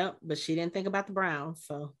 Yeah, but she didn't think about the Browns.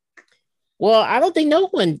 So. Well, I don't think no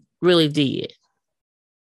one really did.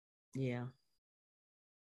 Yeah.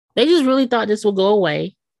 They just really thought this would go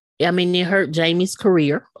away. I mean, it hurt Jamie's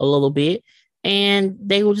career a little bit, and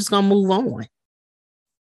they were just going to move on.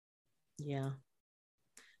 Yeah.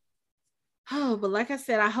 Oh, but like I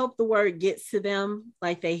said, I hope the word gets to them,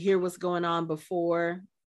 like they hear what's going on before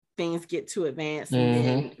things get too advanced, and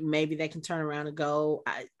then maybe they can turn around and go.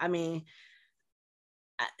 I mean,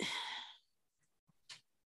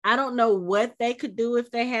 I don't know what they could do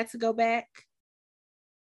if they had to go back.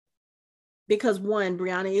 Because one,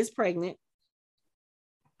 Brianna is pregnant.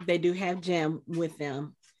 They do have Jim with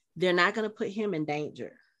them. They're not going to put him in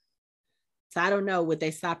danger. So I don't know, would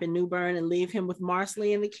they stop in New Bern and leave him with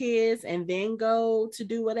Marcelly and the kids and then go to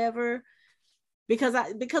do whatever? Because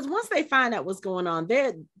once they find out what's going on,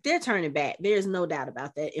 they're turning back. There's no doubt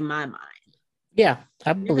about that in my mind. Yeah,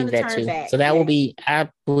 I believe that too. So that will be, I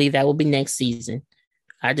believe that will be next season.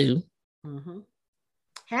 I do. Mm-hmm.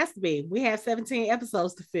 Has to be. We have 17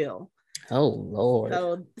 episodes to fill. Oh Lord.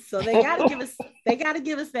 So they gotta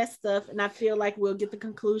give us that stuff. And I feel like we'll get the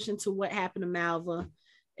conclusion to what happened to Malva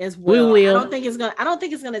as well. We will. I don't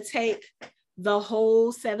think it's gonna take the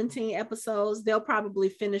whole 17 episodes. They'll probably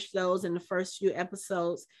finish those in the first few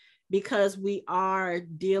episodes because we are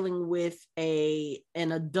dealing with an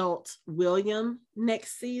adult William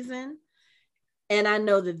next season. And I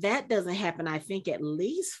know that doesn't happen, I think, at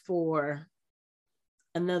least for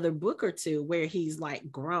another book or two where he's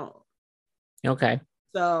like grown. Okay.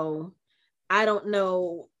 So I don't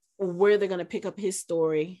know where they're going to pick up his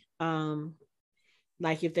story.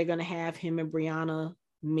 Like if they're going to have him and Brianna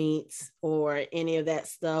meet or any of that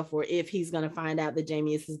stuff, or if he's going to find out that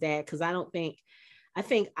Jamie is his dad. Because I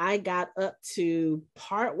think I got up to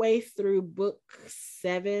partway through book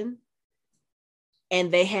 7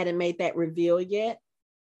 and they hadn't made that reveal yet,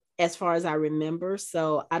 as far as I remember.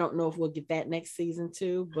 So I don't know if we'll get that next season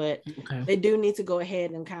too, but They do need to go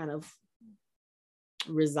ahead and kind of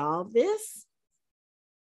resolve this,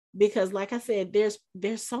 because like I said,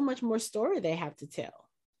 there's so much more story they have to tell,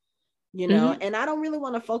 and I don't really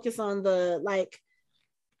want to focus on the like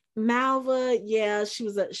Malva. Yeah, she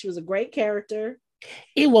was a great character.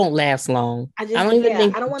 It won't last long. I don't want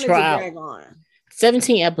it to drag on.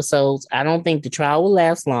 17 episodes. I don't think the trial will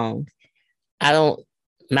last long.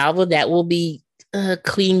 Malva, that will be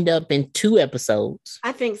cleaned up in 2 episodes.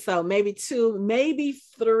 I think so. Maybe 2, maybe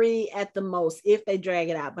 3 at the most if they drag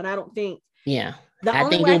it out. But I don't think. Yeah. I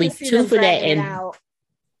think it'll be 2 for that. And out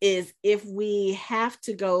is if we have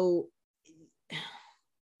to go.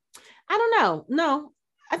 I don't know. No,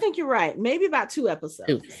 I think you're right. Maybe about 2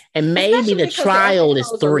 episodes. And maybe the trial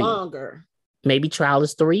is 3. Longer. Maybe trial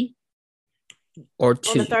is 3 or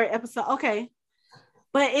 2. On the 3rd episode. Okay.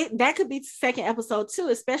 But that could be 2nd episode too,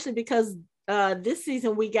 especially because this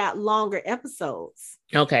season we got longer episodes.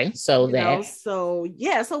 Okay, so so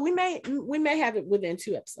we may have it within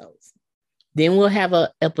 2 episodes. Then we'll have an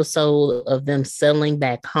episode of them settling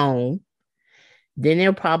back home. Then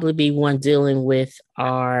there'll probably be one dealing with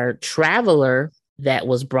our traveler that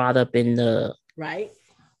was brought up in the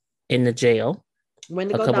jail a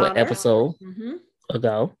couple of episodes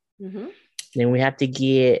ago. Mm-hmm. Then we have to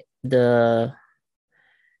get the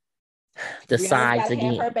sides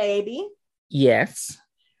again. Have her baby. Yes.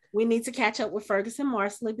 We need to catch up with Ferguson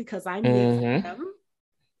Marsley because I miss him.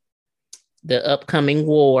 The upcoming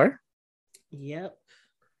war. Yep.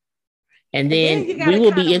 And then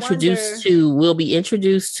we'll be introduced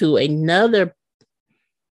to another,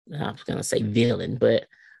 I was gonna say villain, but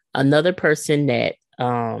another person that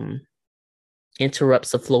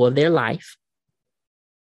interrupts the flow of their life.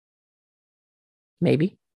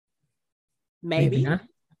 Maybe not.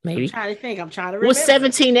 Maybe. I'm trying to think. I'm trying to remember. With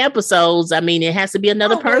 17 episodes, I mean, it has to be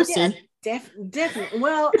another person. Yeah, definitely.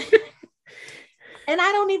 Well, and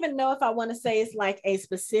I don't even know if I want to say it's like a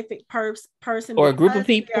specific person or a group of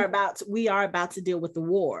people. We are about to deal with the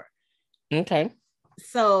war. Okay.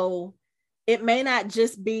 So it may not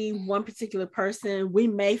just be one particular person. We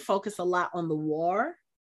may focus a lot on the war.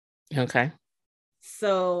 Okay.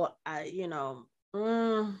 So,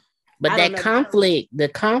 but the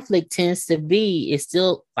conflict tends to be, it's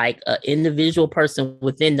still like an individual person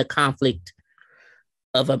within the conflict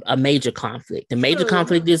of a major conflict. The major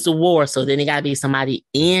conflict is the war. So then it got to be somebody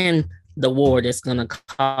in the war that's going to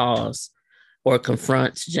cause or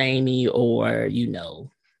confront Jamie or,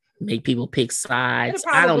 make people pick sides.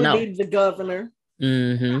 I don't know. Be the governor.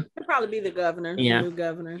 Mm-hmm. It'll probably be the governor. Yeah. The new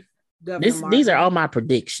governor. These are all my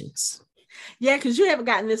predictions. Yeah, because you haven't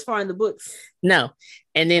gotten this far in the books. No.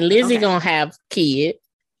 And then Lizzie gonna have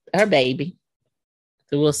her baby.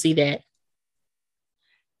 So we'll see that.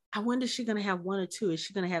 I wonder if she's gonna have 1 or 2. Is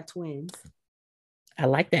she gonna have twins? I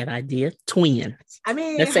like that idea. Twins. I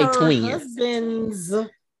mean, let's say twins. Husbands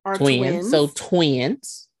are twins. So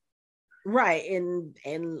twins. Right.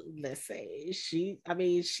 And let's say she's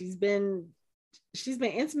been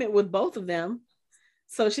intimate with both of them.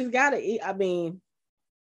 So she's got a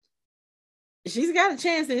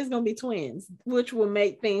chance that it's going to be twins, which will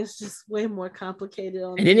make things just way more complicated.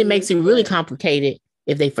 And then it makes it really complicated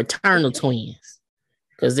if they fraternal twins,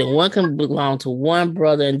 because then one can belong to one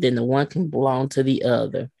brother and then the one can belong to the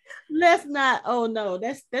other. Let's not. Oh no,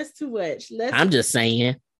 that's too much. I'm just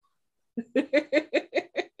saying.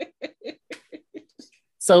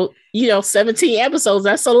 So 17 episodes.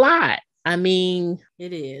 That's a lot. I mean,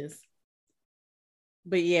 it is.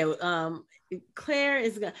 But yeah, Claire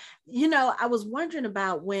is gonna. I was wondering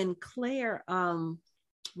about when Claire,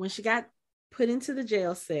 when she got put into the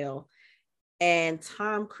jail cell, and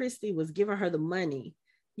Tom Christie was giving her the money.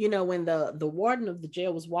 when the warden of the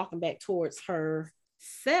jail was walking back towards her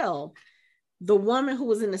cell, the woman who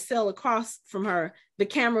was in the cell across from her, the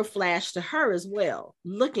camera flashed to her as well,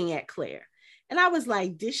 looking at Claire. And I was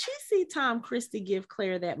like, did she see Tom Christie give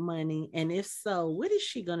Claire that money? And if so, what is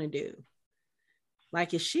she going to do?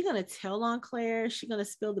 Like, is she going to tell on Claire? Is she going to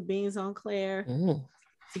spill the beans on Claire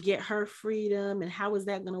to get her freedom? And how is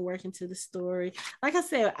that going to work into the story? Like I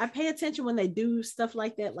said, I pay attention when they do stuff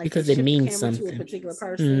like that, like because it means something to a particular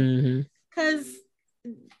person. Because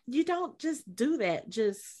you don't just do that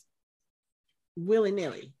just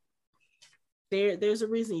willy-nilly. There's a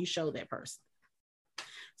reason you show that person.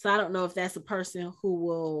 So I don't know if that's a person who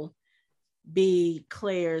will be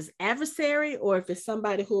Claire's adversary, or if it's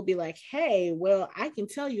somebody who will be like, hey, well, I can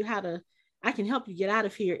tell you I can help you get out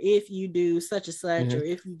of here if you do such and such, or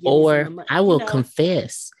if you give me some money. I will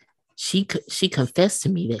confess. She confessed to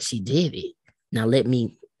me that she did it. Now let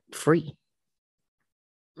me free.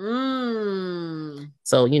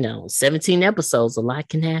 So 17 episodes, a lot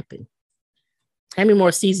can happen. How many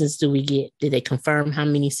more seasons do we get? Did they confirm how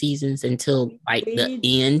many seasons until the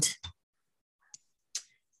end?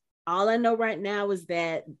 All I know right now is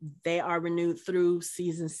that they are renewed through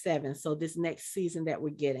season 7. So this next season that we're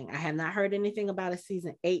getting, I have not heard anything about a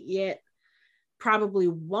season 8 yet. Probably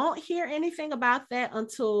won't hear anything about that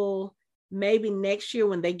until maybe next year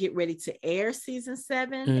when they get ready to air season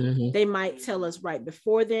 7. They might tell us right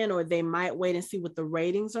before then, or they might wait and see what the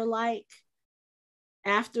ratings are like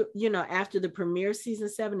after the premiere season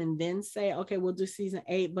 7, and then say, okay, we'll do season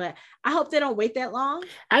 8. But I hope they don't wait that long.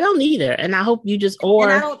 I don't either. And I hope you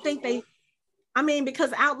and I don't think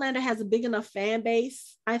because Outlander has a big enough fan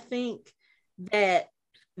base, I think that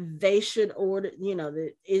they should order,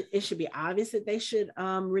 it should be obvious that they should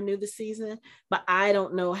renew the season. But I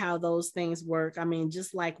don't know how those things work. I mean,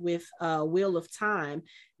 just like with Wheel of Time,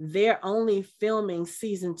 they're only filming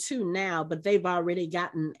season 2 now, but they've already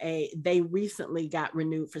they recently got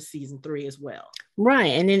renewed for season 3 as well.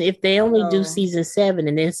 Right. And then if they only do season 7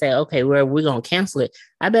 and then say, okay, well, we're going to cancel it,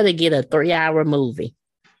 I better get a 3-hour movie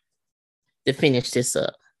to finish this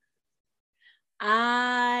up.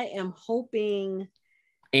 I am hoping.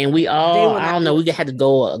 And I don't know, we had to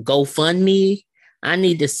go GoFundMe. I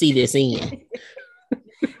need to see this in.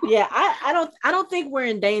 Yeah, I don't think we're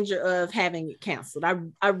in danger of having it canceled.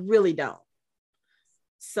 I really don't.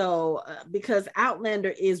 So because Outlander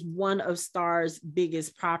is one of Star's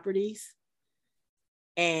biggest properties,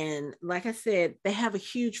 and like I said, they have a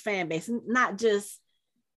huge fan base, not just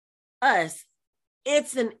us.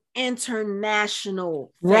 It's an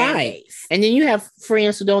international fan base. And then you have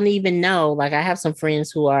friends who don't even know. Like, I have some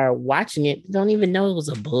friends who are watching it, don't even know it was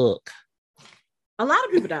a book. A lot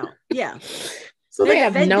of people don't. Yeah. So they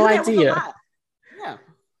have no idea. Yeah.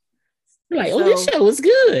 They're like, this show is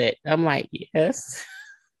good. I'm like, yes.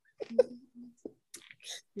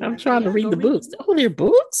 I'm trying to read the books. Oh, they're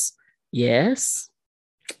books? Yes.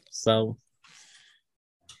 So.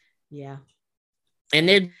 Yeah. And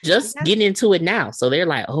they're just getting into it now. So they're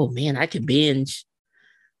like, oh, man, I could binge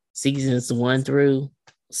seasons 1 through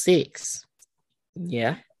 6.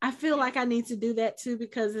 Yeah. I feel like I need to do that, too,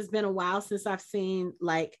 because it's been a while since I've seen,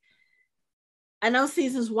 I know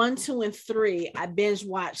seasons 1, 2, and 3, I binge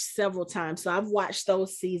watched several times. So I've watched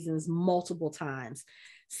those seasons multiple times.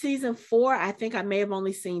 Season 4, I think I may have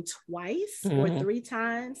only seen twice or 3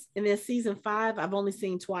 times. And then season 5, I've only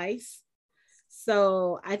seen twice.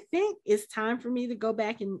 So I think it's time for me to go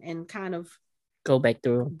back and kind of go back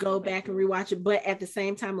and rewatch it. But at the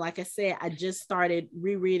same time, like I said, I just started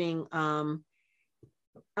rereading. I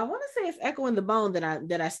want to say it's Echo in the Bone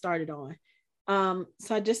that I started on.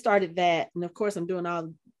 So I just started that. And of course, I'm doing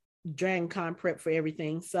all Dragon Con prep for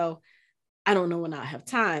everything. So I don't know when I'll have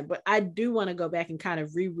time, but I do want to go back and kind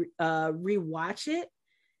of rewatch it.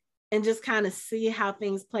 And just kind of see how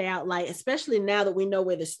things play out, like, especially now that we know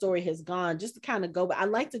where the story has gone, just to kind of go. I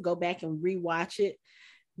like to go back and rewatch it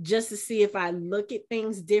just to see if I look at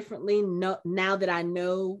things differently now that I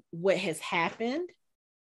know what has happened,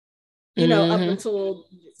 up until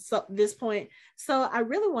this point. So I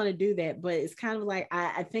really want to do that, but it's kind of like,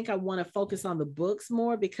 I think I want to focus on the books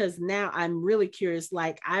more, because now I'm really curious.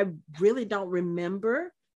 Like, I really don't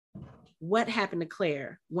remember what happened to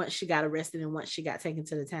Claire once she got arrested and once she got taken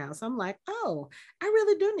to the town. So I'm like, oh, I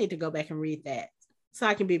really do need to go back and read that so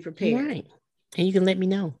I can be prepared. Right. And you can let me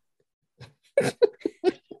know. I'm not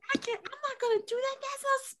going to do that. That's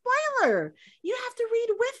a spoiler. You have to read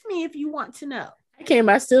with me if you want to know.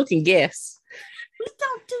 I still can guess. We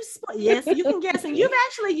don't do spoilers. Yes, you can guess. And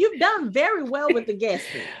you've done very well with the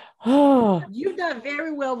guessing. Oh, you've done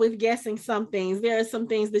very well with guessing some things. There are some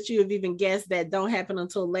things that you have even guessed that don't happen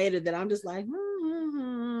until later that I'm just like,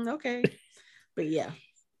 Okay. But yeah.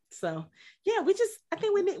 So yeah, I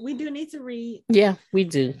think we do need to read. Yeah, we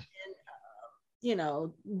do.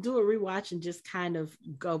 And do a rewatch and just kind of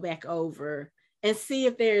go back over and see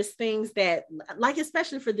if there's things that, like,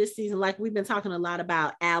 especially for this season, like we've been talking a lot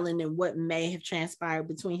about Alan and what may have transpired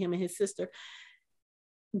between him and his sister.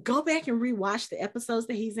 Go back and rewatch the episodes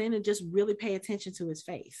that he's in and just really pay attention to his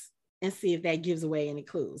face and see if that gives away any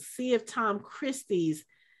clues. See if Tom Christie's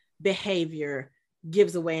behavior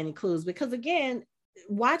gives away any clues. Because again,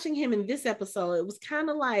 watching him in this episode, it was kind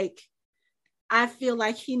of like, I feel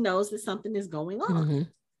like he knows that something is going on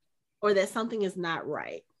or that something is not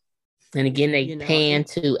right. And again, they pan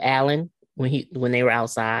to Alan when they were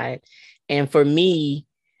outside. And for me,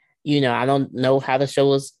 I don't know how the show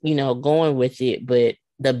was, going with it, but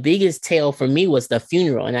the biggest tell for me was the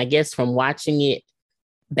funeral. And I guess from watching it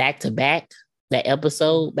back to back, that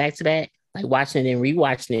episode back to back, like watching it and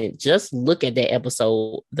rewatching it, just look at that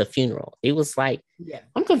episode, the funeral. It was like,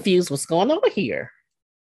 I'm confused what's going on here.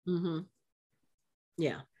 Mm-hmm.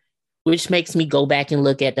 Yeah. Which makes me go back and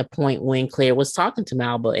look at the point when Claire was talking to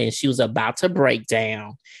Malba and she was about to break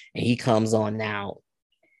down and he comes on out.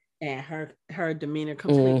 And her demeanor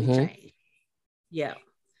completely changed. Yeah.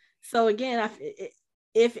 So again,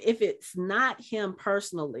 if it's not him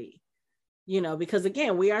personally, because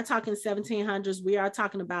again, we are talking 1700s, we are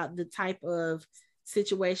talking about the type of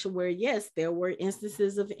situation where, yes, there were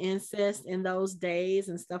instances of incest in those days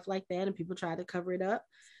and stuff like that, and people tried to cover it up.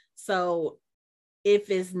 So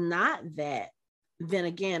if it's not that, then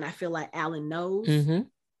again, I feel like Alan knows who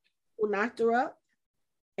knocked her up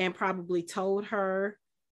and probably told her,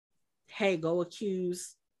 hey, go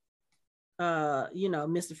accuse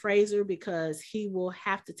Mr. Fraser, because he will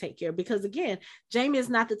have to take care. Because again, Jamie is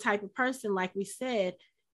not the type of person, like we said,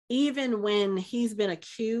 even when he's been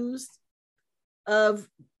accused of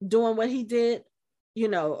doing what he did,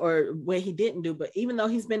 or what he didn't do, but even though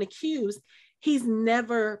he's been accused, he's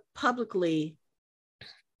never publicly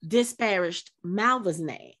disparaged Malva's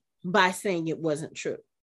name by saying it wasn't true.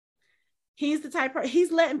 He's the type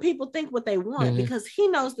he's letting people think what they want because he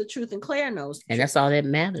knows the truth and Claire knows the truth. That's all that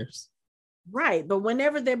matters. Right. But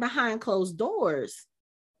whenever they're behind closed doors,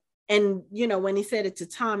 and when he said it to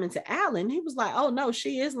Tom and to Alan, he was like, oh no,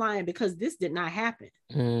 she is lying because this did not happen.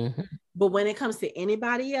 But when it comes to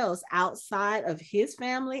anybody else outside of his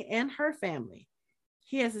family and her family,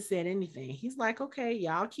 he hasn't said anything. He's like, okay,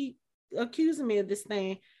 y'all keep accusing me of this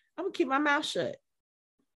thing, I'm gonna keep my mouth shut.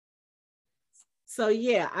 So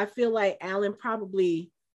yeah, I feel like Alan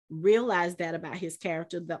probably realized that about his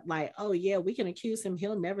character, that like, oh yeah, we can accuse him,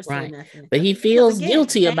 he'll never say nothing. But he feels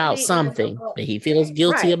guilty about something. But he feels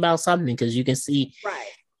guilty about something because you can see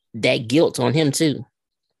that guilt on him too.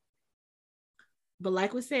 But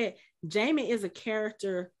like we said, Jamie is a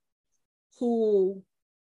character who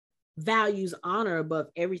values honor above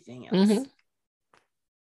everything else.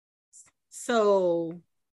 So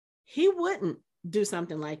he wouldn't do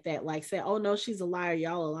something like that, like say, oh no, she's a liar,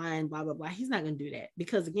 y'all are lying, blah blah blah. He's not going to do that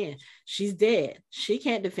because again, she's dead, she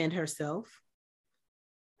can't defend herself,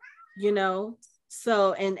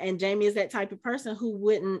 so and Jamie is that type of person who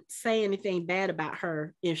wouldn't say anything bad about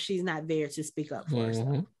her if she's not there to speak up for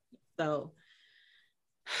herself. So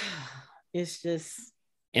it's just,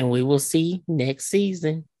 and we will see next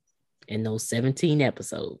season in those 17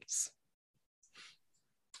 episodes.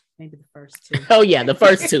 Maybe the first two. Oh yeah, the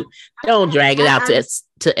first two. Don't drag it out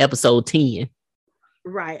to episode 10.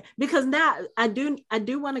 Right, because now I do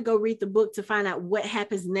want to go read the book to find out what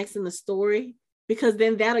happens next in the story, because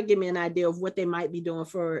then that'll give me an idea of what they might be doing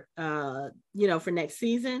for for next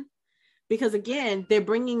season. Because again, they're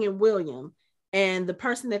bringing in William, and the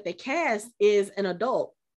person that they cast is an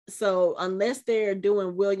adult. So unless they're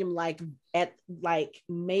doing William at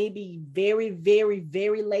maybe very, very,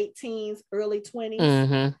 very late teens, early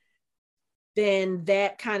 20s, then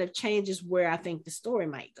that kind of changes where I think the story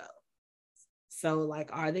might go. So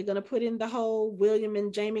are they going to put in the whole William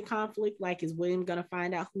and Jamie conflict? Is William going to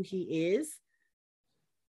find out who he is,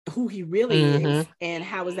 who he really is, and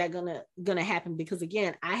how is that going to happen? Because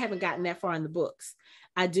again, I haven't gotten that far in the books.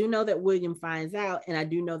 I do know that William finds out, and I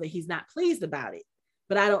do know that he's not pleased about it,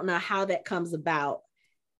 but I don't know how that comes about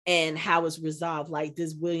and how it's resolved.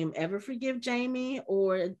 Does William ever forgive Jamie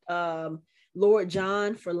or Lord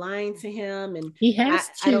John for lying to him? And he has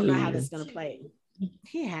to. I don't know how that's going to play.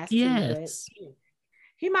 He has to. Yes.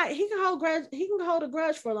 But he can hold a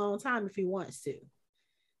grudge for a long time if he wants to.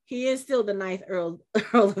 He is still the 9th Earl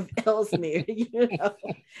of Ellesmere,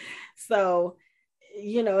 So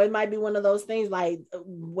it might be one of those things like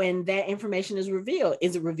when that information is revealed,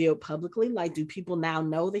 is it revealed publicly? Like, do people now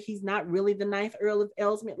know that he's not really the ninth Earl of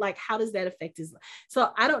Ellesmere? Like, how does that affect his life? So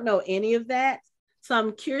I don't know any of that. So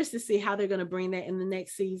I'm curious to see how they're going to bring that in the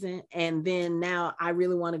next season. And then now I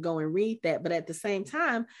really want to go and read that. But at the same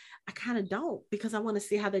time, I kind of don't, because I want to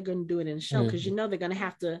see how they're going to do it in the show. Because, they're going to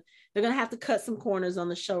have to cut some corners on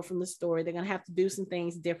the show from the story. They're going to have to do some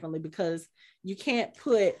things differently, because you can't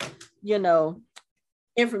put,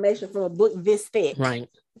 information from a book this thick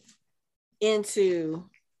into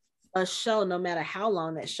a show. No matter how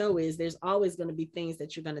long that show is, there's always going to be things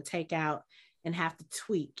that you're going to take out and have to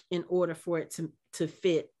tweak in order for it to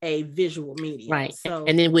fit a visual medium. Right. So,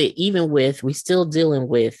 and then we still dealing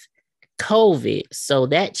with COVID, so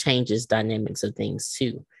that changes dynamics of things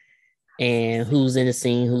too. And who's in the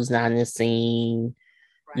scene, who's not in the scene,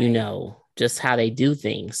 just how they do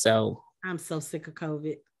things. So I'm so sick of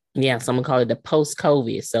COVID. Yeah, someone called it the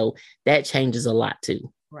post-COVID. So that changes a lot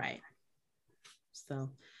too. Right.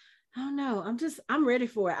 So I don't know. I'm ready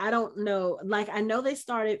for it. I don't know. Like, I know they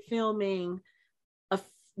started filming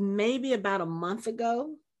maybe about a month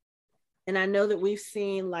ago. And I know that we've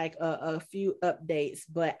seen like a few updates,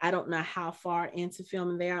 but I don't know how far into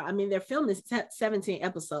filming they are. I mean, they're filming 17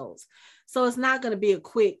 episodes. So it's not going to be a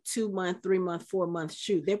quick 2-month, 3-month, 4-month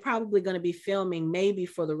shoot. They're probably going to be filming maybe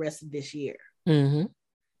for the rest of this year. Mm-hmm.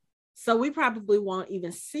 So we probably won't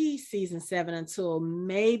even see season 7 until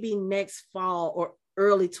maybe next fall or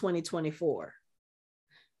early 2024,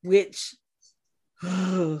 which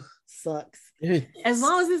sucks. As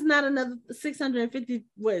long as it's not another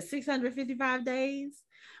 655 days,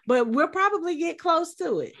 but we'll probably get close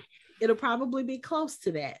to it. It'll probably be close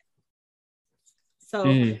to that.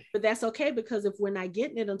 So, but that's okay, because if we're not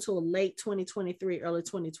getting it until late 2023, early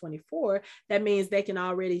 2024, that means they can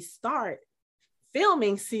already start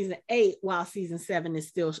filming season 8 while season 7 is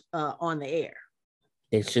still on the air.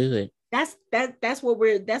 It should. That's what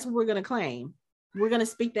we're going to claim. We're going to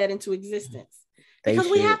speak that into existence.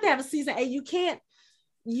 Because we have to have a season 8.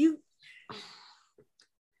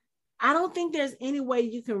 I don't think there's any way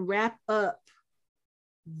you can wrap up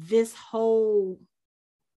this whole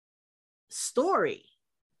story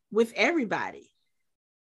with everybody.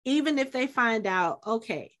 Even if they find out,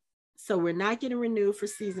 okay, so we're not getting renewed for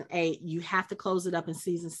season 8, you have to close it up in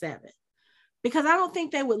season 7. Because I don't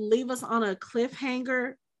think they would leave us on a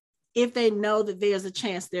cliffhanger if they know that there's a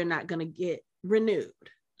chance they're not going to get renewed.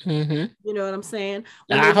 Mm-hmm. You know what I'm saying?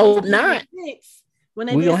 I hope not. We're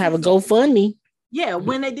going to have a GoFundMe. Yeah,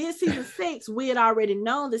 when they did season 6, we had already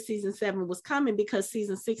known that season 7 was coming, because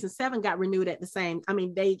season 6 and 7 got renewed at the same. I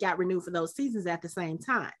mean, they got renewed for those seasons at the same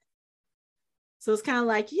time. So it's kind of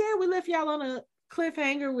like, yeah, we left y'all on a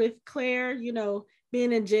cliffhanger with Claire,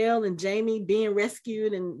 being in jail, and Jamie being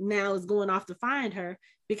rescued, and now is going off to find her,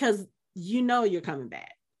 because you're coming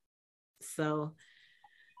back. So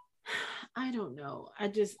I don't know.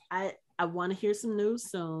 I want to hear some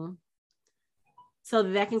news soon, so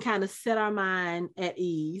that can kind of set our mind at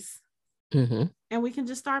ease, and we can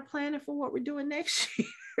just start planning for what we're doing next year.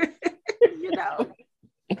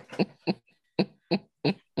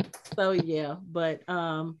 So yeah, but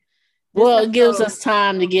it gives us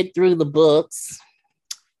time to get through the books.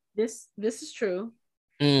 This is true.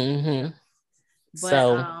 Mm-hmm.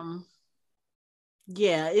 But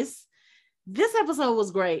yeah, this episode was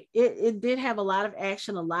great. It did have a lot of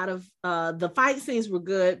action, a lot of the fight scenes were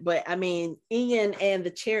good, but I mean, Ian and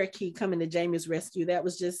the Cherokee coming to Jamie's rescue, that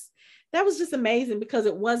was just amazing, because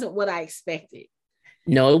it wasn't what I expected.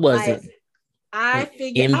 No, it wasn't. I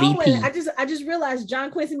figured MVP. I just realized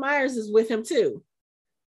John Quincy Myers is with him too.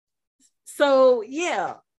 So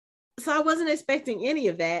yeah. So I wasn't expecting any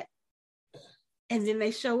of that. And then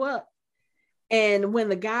they show up. And when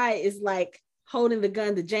the guy is like holding the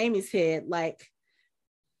gun to Jamie's head, like,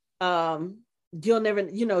 you'll never,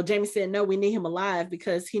 Jamie said, no, we need him alive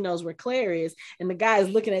because he knows where Claire is. And the guy is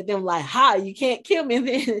looking at them like, ha, you can't kill me. And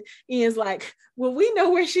then Ian's like, well, we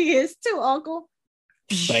know where she is too, Uncle.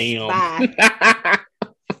 Bam. Bye.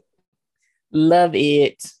 Love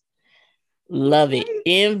it.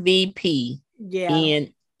 MVP. Yeah.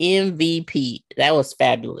 And MVP. That was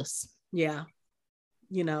fabulous. Yeah.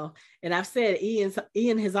 And I've said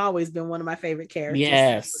Ian has always been one of my favorite characters.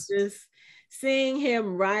 Yes. Just seeing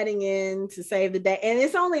him riding in to save the day. And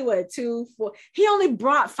it's only 2, 4. He only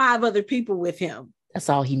brought 5 other people with him. That's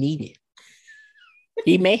all he needed.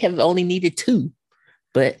 He may have only needed 2,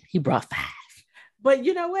 but he brought 5. But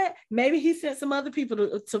you know what? Maybe he sent some other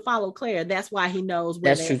people to follow Claire. That's why he knows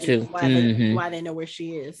where that's true too. Why they know where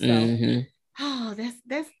she is. So mm-hmm. oh,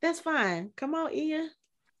 that's fine. Come on, Ian.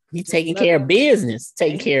 He's taking care of business.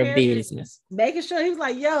 Taking care of business. Making sure he was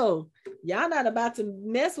like, yo, y'all not about to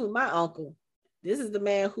mess with my uncle. This is the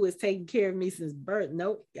man who is taking care of me since birth.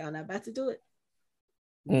 Nope, y'all not about to do it.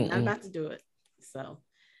 Not about to do it. So,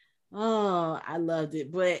 I loved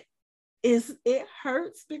it. But it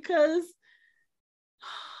hurts because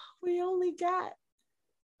we only got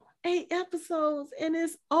 8 episodes and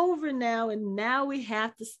it's over now. And now we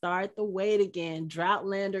have to start the wait again.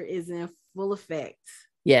 Outlander is in full effect.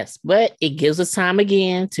 Yes, but it gives us time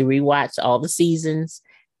again to rewatch all the seasons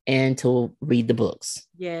and to read the books.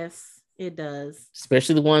 Yes, it does.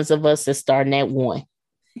 Especially the ones of us that starting at 1.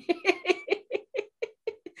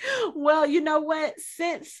 Well, you know what?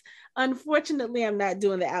 Since unfortunately I'm not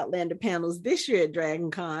doing the Outlander panels this year at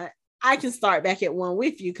Dragon Con, I can start back at 1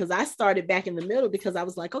 with you because I started back in the middle because I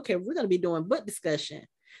was like, okay, we're going to be doing book discussion,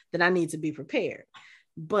 then I need to be prepared.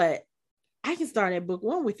 But I can start at book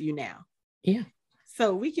 1 with you now. Yeah.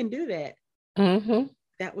 So we can do that. Mm-hmm.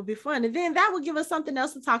 That would be fun. And then that would give us something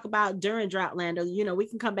else to talk about during Droughtlander. You know, we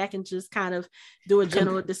can come back and just kind of do a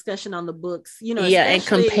general discussion on the books, you know. Yeah, and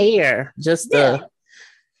compare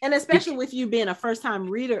and especially with you being a first-time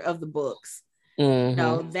reader of the books. Mm-hmm. You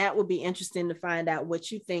know, that would be interesting to find out what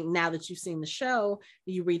you think now that you've seen the show,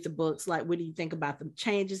 you read the books, like what do you think about the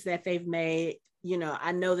changes that they've made? You know,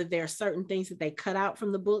 I know that there are certain things that they cut out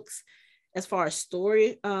from the books as far as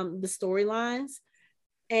the storylines.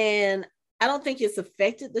 And I don't think it's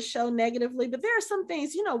affected the show negatively, but there are some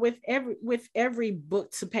things, you know, with every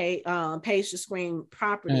book to page to screen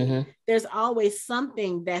property, there's always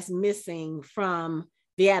something that's missing from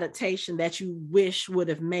the adaptation that you wish would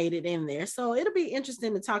have made it in there. So it'll be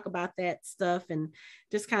interesting to talk about that stuff and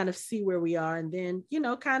just kind of see where we are. And then, you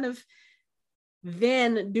know, kind of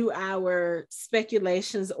then do our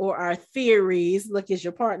speculations or our theories. Look, is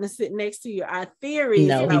your partner sitting next to you? Our theories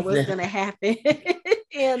about what's going to happen.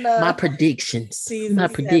 in my predictions. My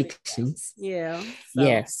predictions. Yeah. So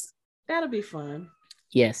yes. That'll be fun.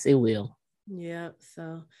 Yes, it will. Yeah.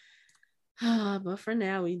 So, but for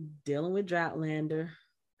now, we're dealing with Droughtlander.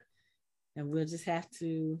 And we'll just have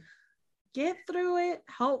to get through it,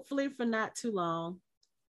 hopefully for not too long.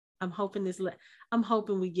 I'm hoping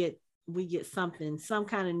we get something, some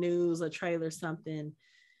kind of news or trailer, something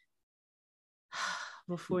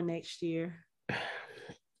before next year.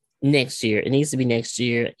 Next year. It needs to be next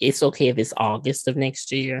year. It's okay if it's August of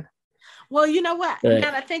next year. Well, you know what? Now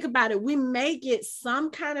that I think about it, we may get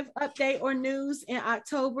some kind of update or news in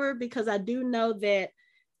October because I do know that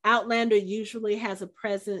Outlander usually has a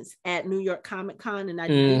presence at New York Comic Con, and I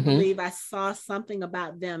do believe I saw something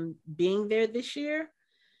about them being there this year.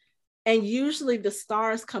 And usually the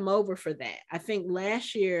stars come over for that. I think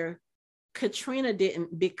last year Katrina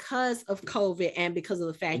didn't because of COVID and because of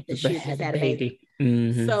the fact that she just had a baby.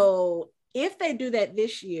 So if they do that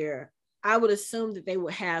this year, I would assume that they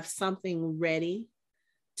would have something ready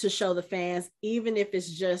to show the fans, even if it's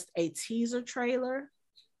just a teaser trailer,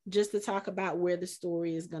 just to talk about where the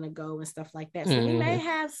story is going to go and stuff like that. So we may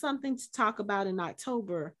have something to talk about in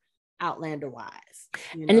October, Outlander wise.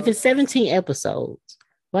 You know? And if it's 17 episodes,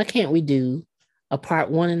 why can't we do a part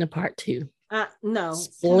 1 and a part 2? No.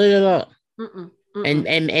 Split it up.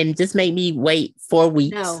 And just make me wait 4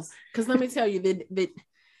 weeks. No, because let me tell you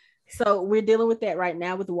so we're dealing with that right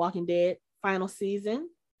now with The Walking Dead final season.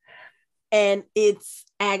 And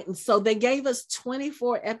so they gave us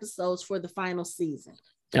 24 episodes for the final season.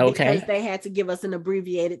 Okay. Because they had to give us an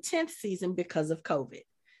abbreviated 10th season because of COVID.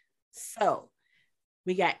 So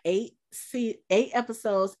we got 8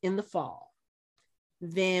 episodes in the fall.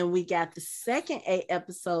 Then we got the second 8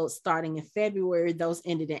 episodes starting in February. Those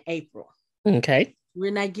ended in April. Okay.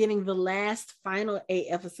 We're not getting the last final 8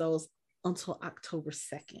 episodes until October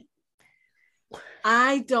 2nd.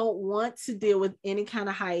 I don't want to deal with any kind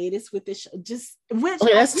of hiatus with this show.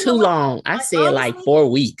 That's too long. I said honestly, like 4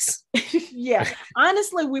 weeks. Yeah.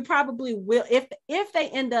 Honestly, we probably will. If they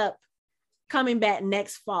end up coming back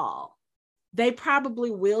next fall, they probably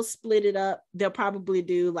will split it up. They'll probably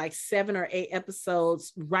do like 7 or 8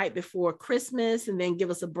 episodes right before Christmas and then give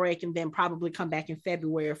us a break and then probably come back in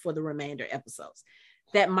February for the remainder episodes.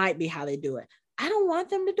 That might be how they do it. I don't want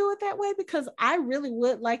them to do it that way because I really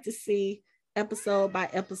would like to see episode by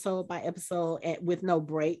episode by episode with no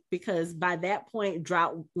break, because by that point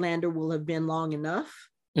Droughtlander will have been long enough.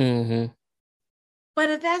 But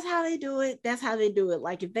if that's how they do it, that's how they do it.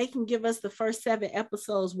 Like if they can give us the first 7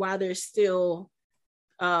 episodes while they're still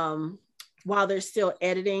editing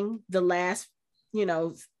the last,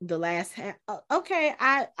 the last half, okay,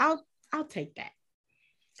 I'll take that.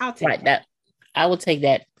 I'll take that. I will take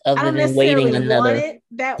that other than waiting another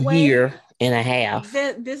that way. year and a half.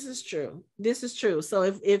 This is true. This is true. So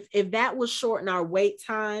if that would shorten our wait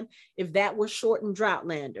time, if that would shorten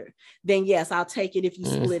Droughtlander, then yes, I'll take it if you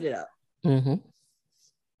split it up. Mm-hmm.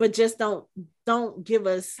 But just don't give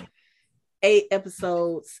us 8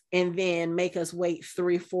 episodes and then make us wait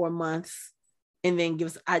 3-4 months and then give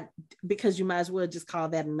us because you might as well just call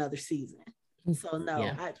that another season. So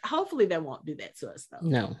no, hopefully they won't do that to us though.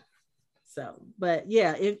 No. So, but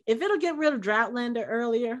yeah, if it'll get rid of Droughtlander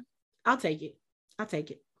earlier, I'll take it.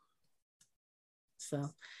 So,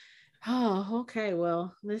 okay.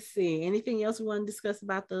 Well, let's see. Anything else we want to discuss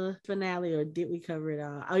about the finale, or did we cover it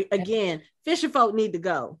all? Again, Fisher folk need to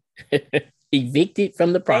go. Evicted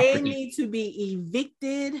from the property. They need to be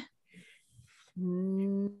evicted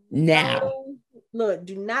now. No, look,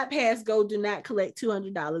 do not pass go. Do not collect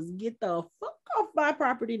 $200. Get the fuck off my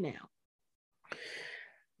property now.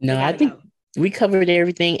 No, I think we covered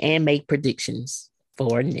everything and make predictions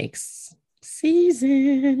for next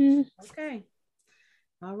season. Okay.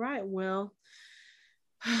 All right. Well,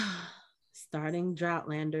 starting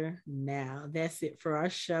Droughtlander now. That's it for our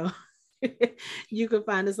show. You can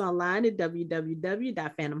find us online at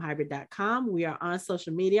www.fandomhybrid.com. We are on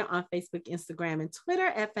social media on Facebook, Instagram, and Twitter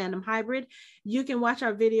at Fandom Hybrid. You can watch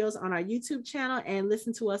our videos on our YouTube channel and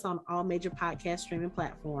listen to us on all major podcast streaming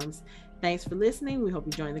platforms. Thanks for listening. We hope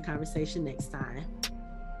you join the conversation next time.